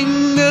his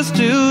fingers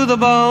to the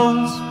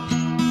bones,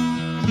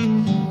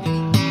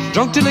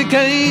 drunk till he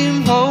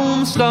came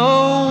home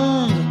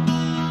stoned,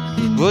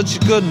 but you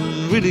couldn't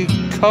really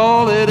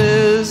call it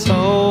his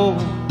home.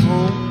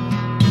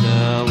 And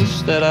I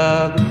wish that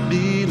I could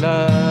be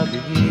like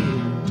him.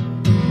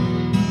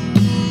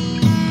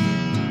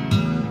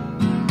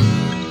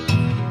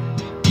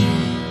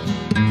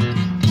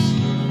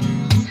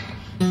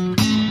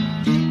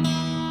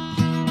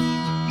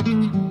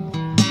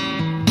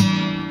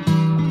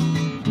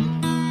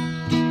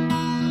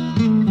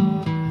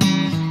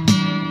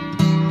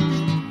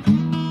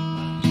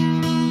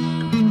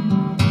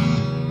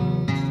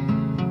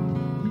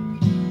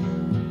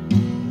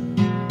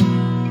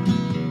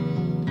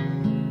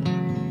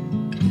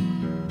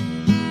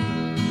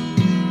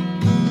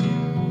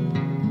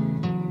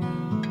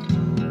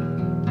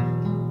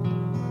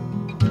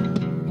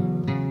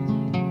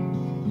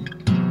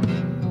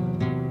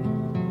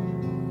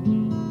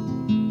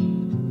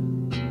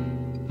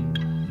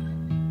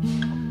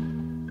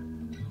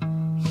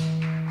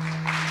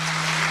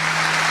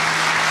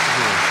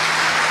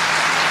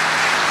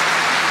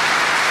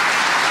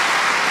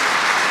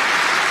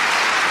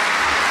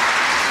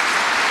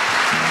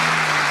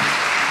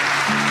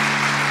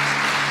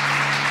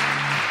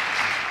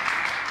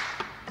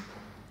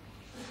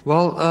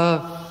 Well,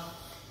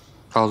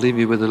 I'll leave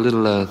you with a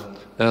little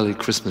early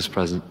Christmas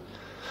present.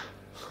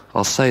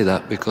 I'll say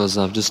that because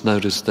I've just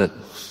noticed that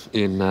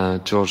in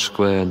George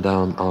Square and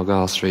down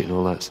Argyle Street and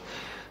all that,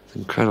 there's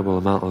an incredible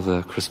amount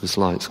of Christmas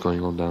lights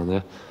going on down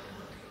there.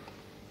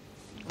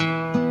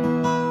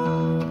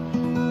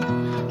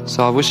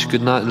 So I wish you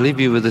good night and leave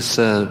you with this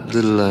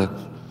little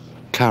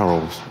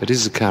carol. It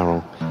is a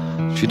carol.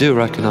 If you do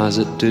recognise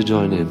it, do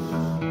join in.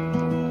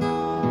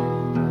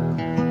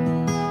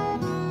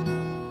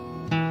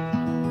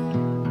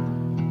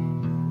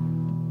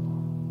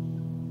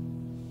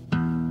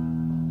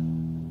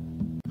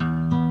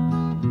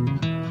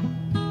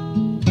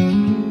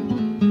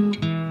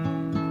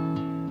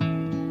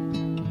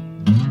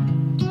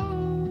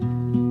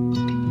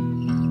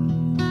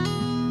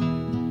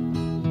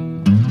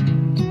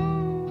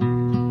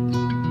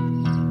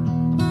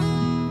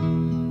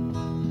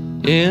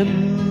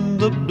 In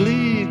the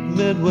bleak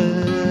mid-winter,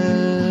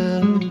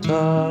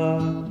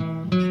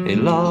 a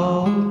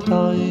long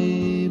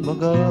time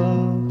ago,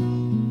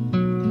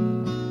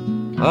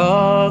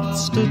 earth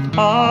stood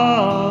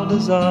hard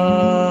as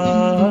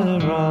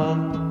iron,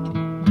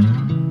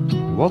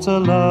 water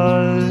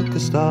like a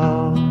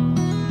stone.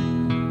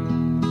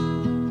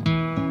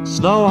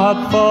 Snow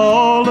had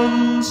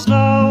fallen, snow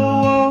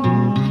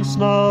on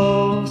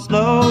snow,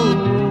 snow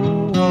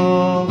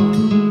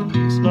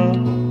on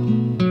snow.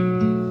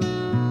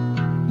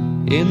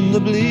 In the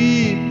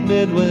bleak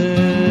mid-winter,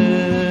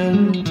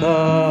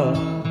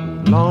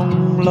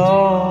 long,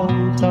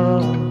 long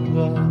time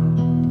ago.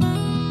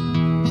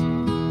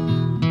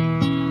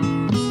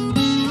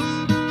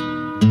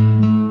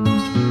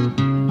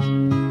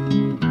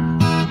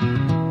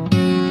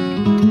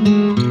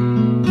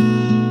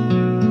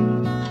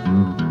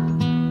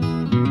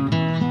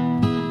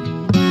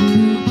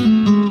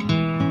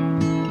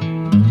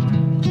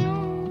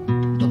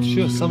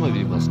 Some of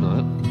you must know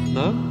it.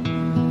 No?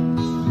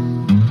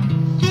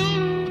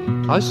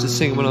 I used to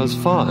sing it when I was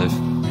 5.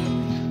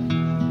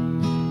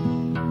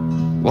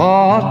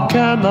 What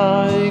can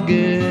I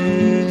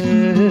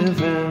give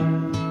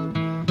him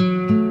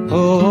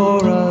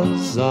for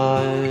as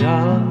I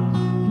am?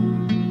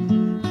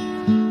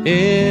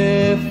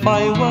 If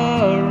I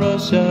were a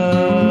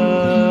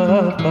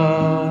shepherd,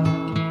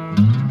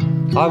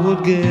 I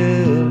would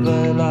give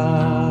a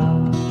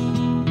lamb.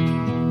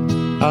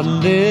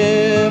 And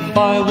if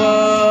I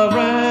were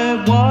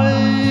a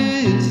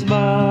wise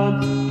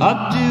man, I'd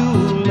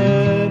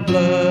duly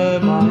play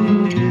my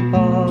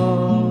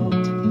part.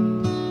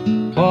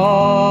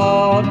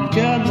 What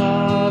can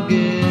I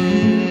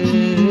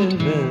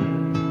give him?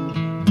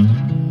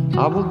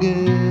 I will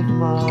give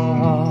my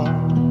heart.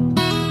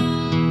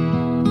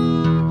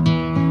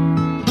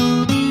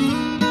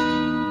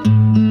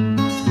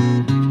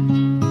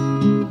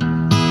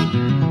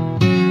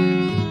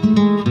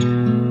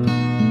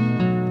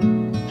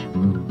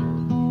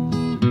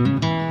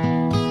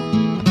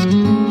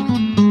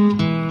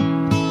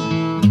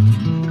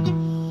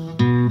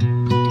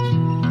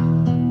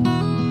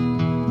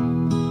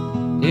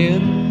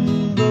 In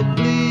the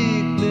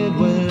bleak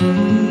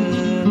mid-winter,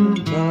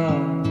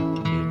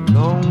 a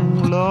long,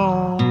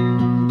 long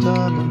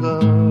time ago,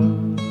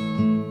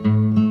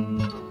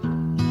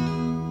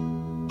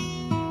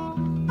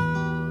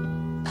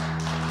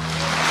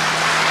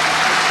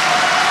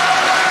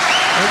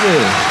 thank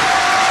you.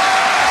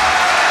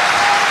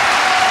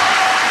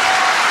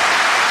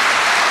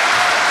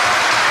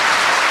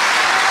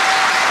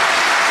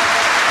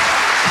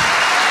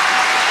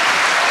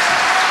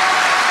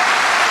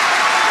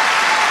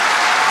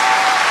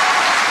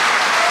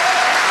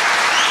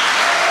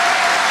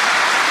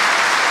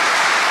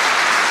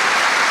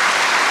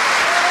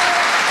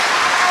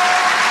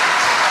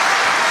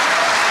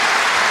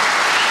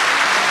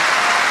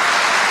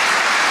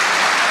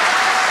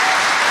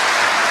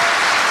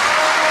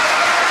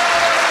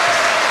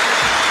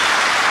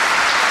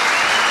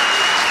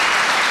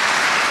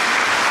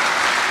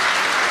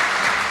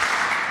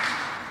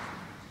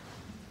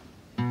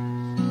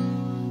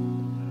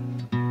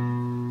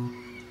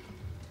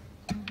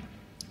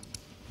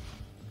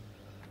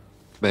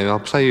 Maybe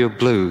I'll play you a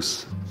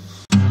blues.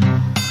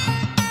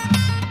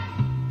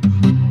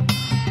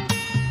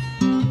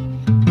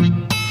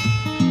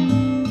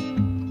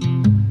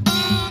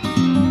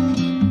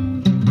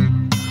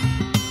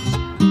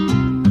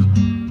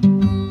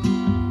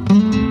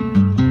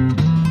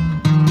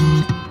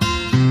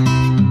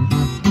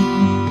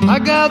 I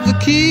got the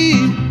key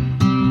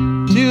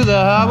to the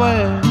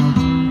highway.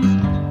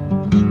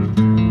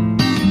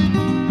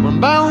 I'm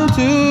bound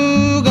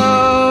to go.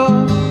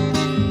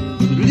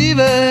 Leave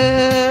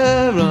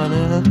it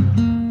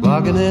running,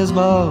 walking his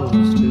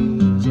most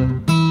too slow.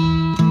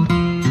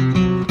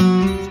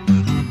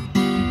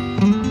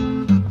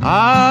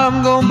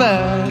 I'm going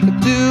back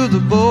to the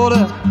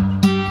border,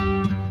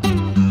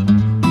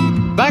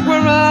 back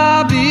where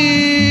I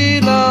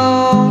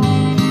belong.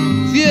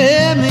 If you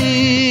hear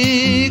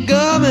me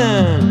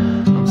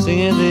coming, I'm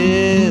singing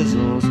this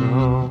old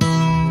song.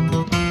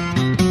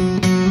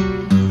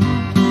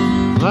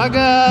 I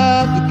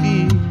got the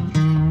key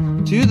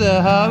to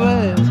the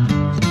highway.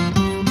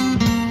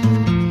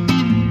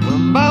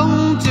 I'm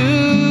bound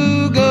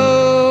to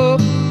go.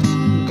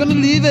 I'm gonna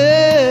leave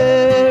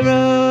it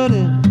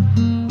running,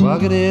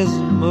 walking is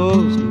the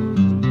most.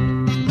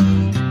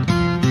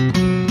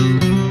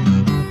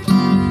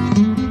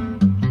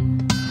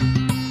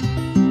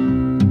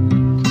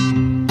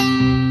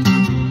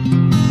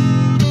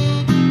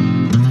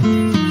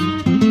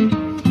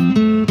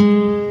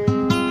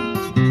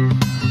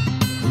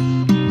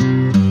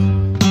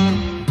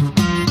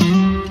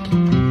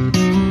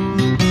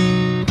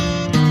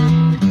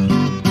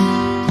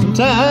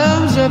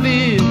 Sometimes I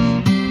feel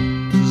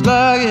just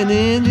like an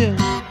Indian.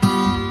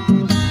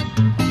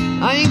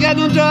 I ain't got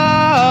no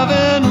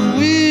driving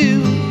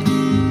wheel.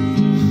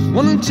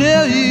 Wanna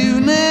tell you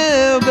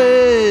now,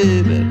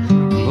 baby,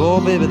 oh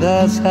baby,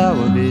 that's how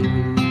I be.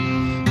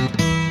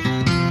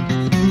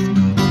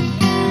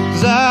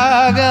 'Cause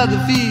I got the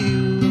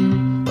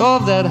feel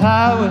of that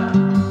highway.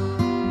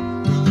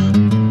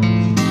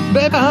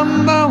 Baby,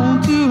 I'm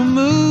bound to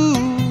move.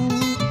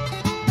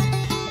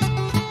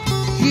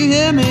 You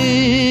hear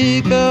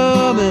me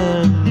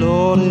coming,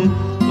 Lordy,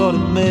 Lordy,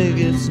 make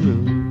it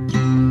smooth.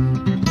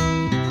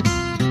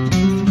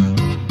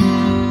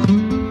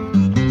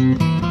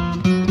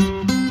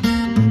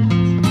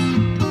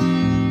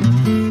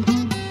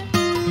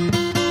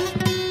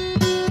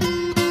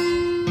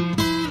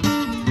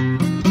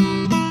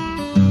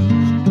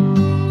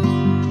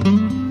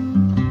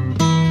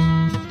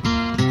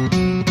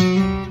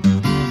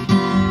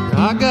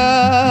 I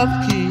got the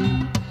key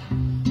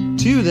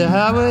to the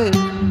highway.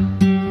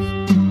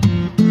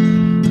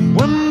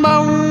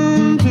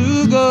 Bound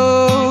to go.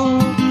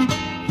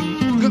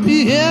 Could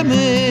you hear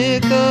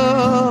me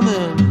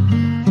coming?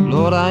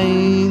 Lord, I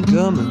ain't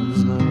coming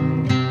slow.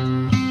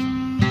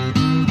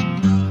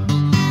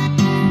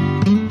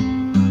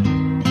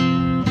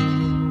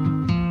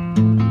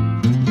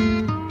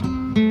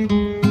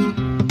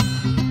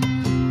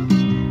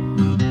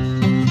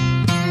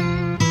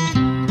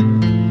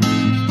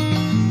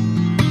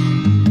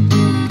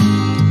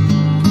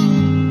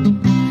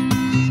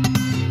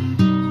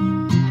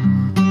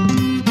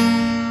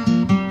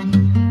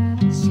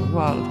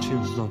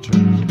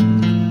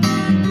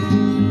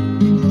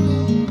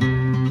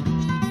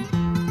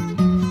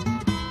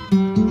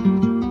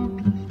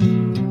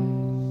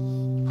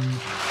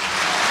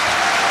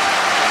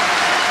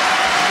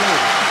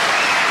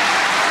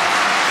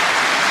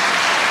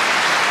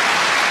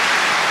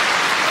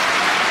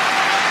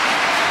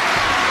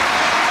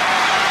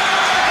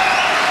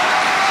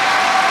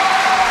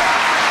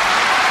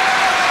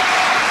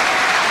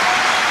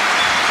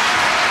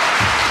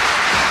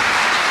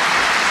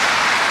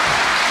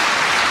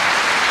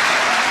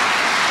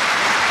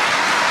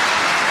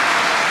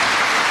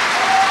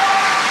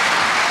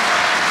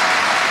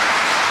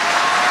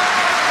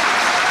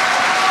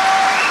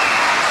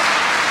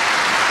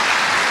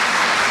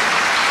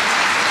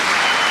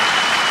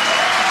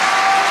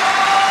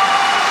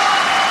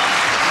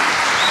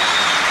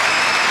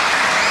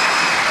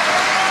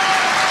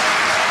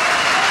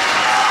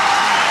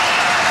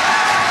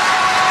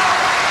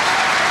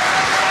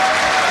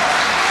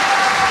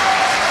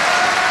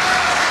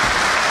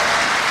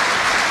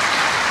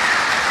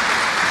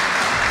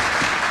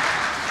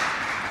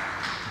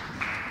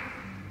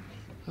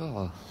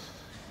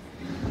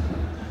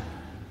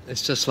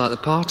 It's just like the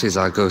parties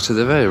I go to.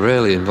 They very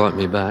rarely invite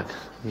me back.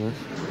 You know?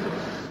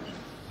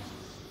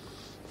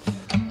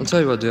 I'll tell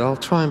you what, I'll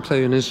try and play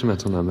you an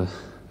instrumental number.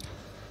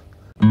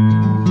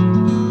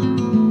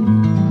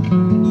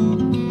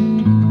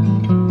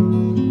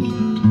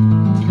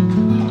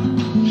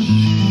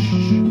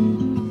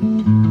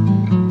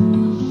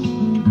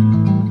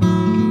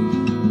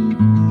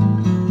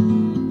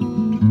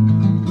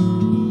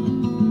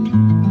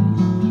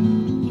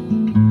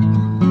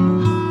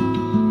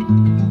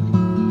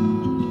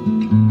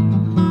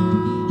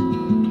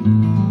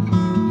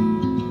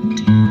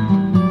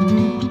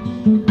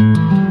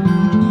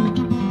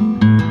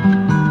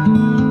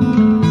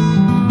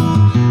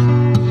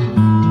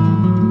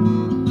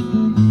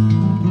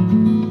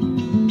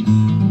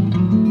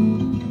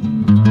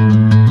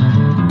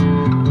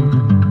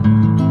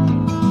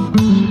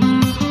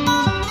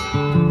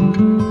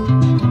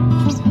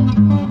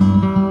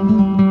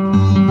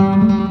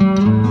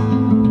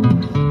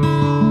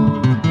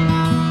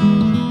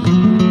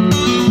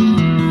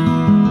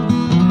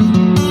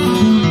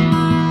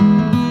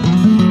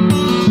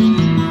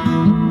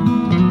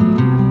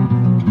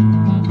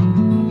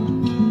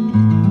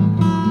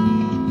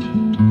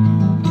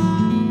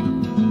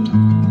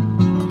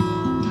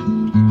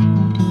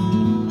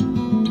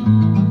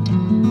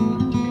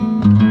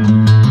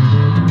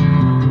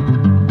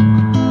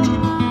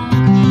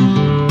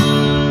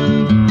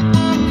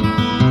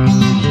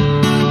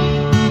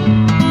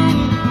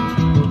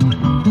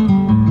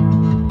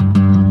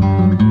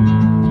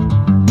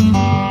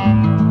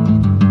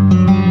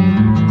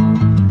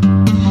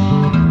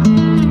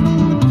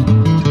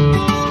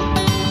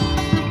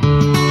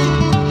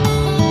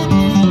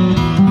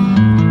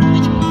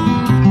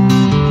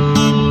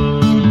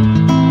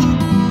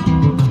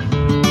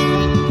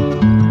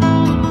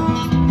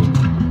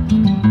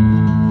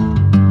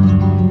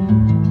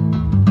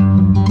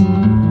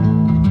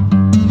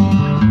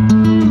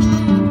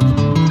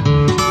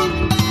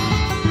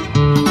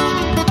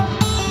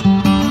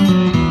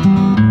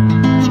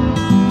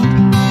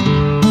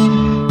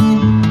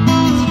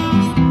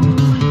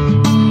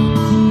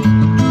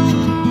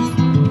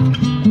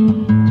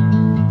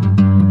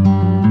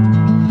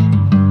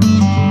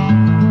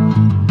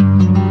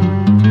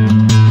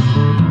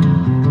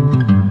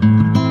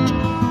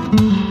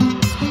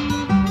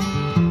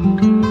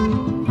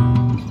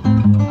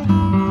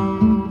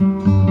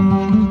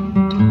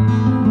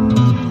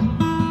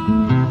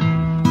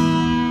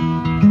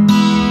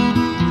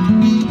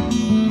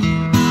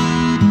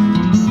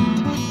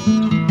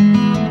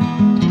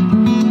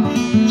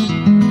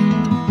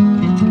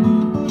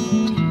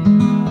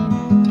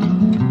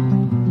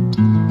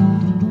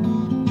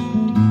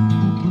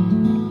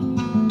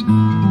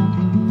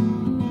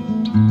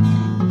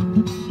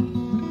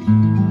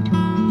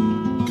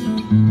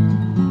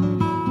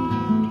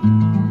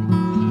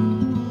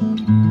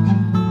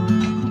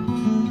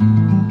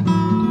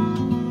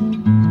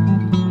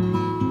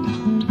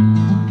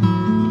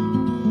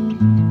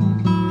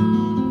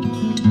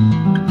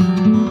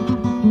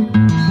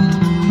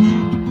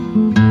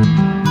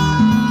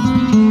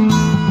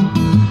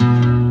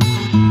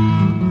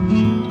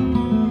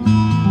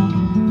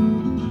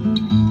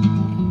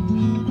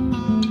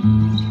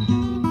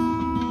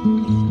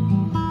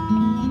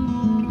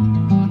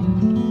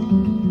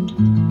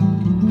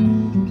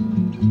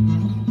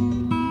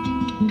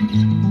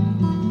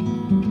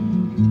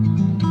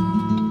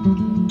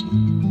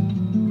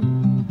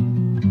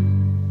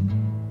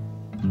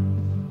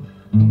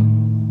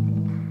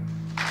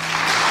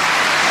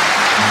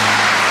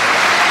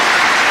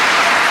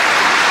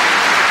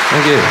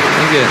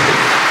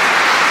 Thank you.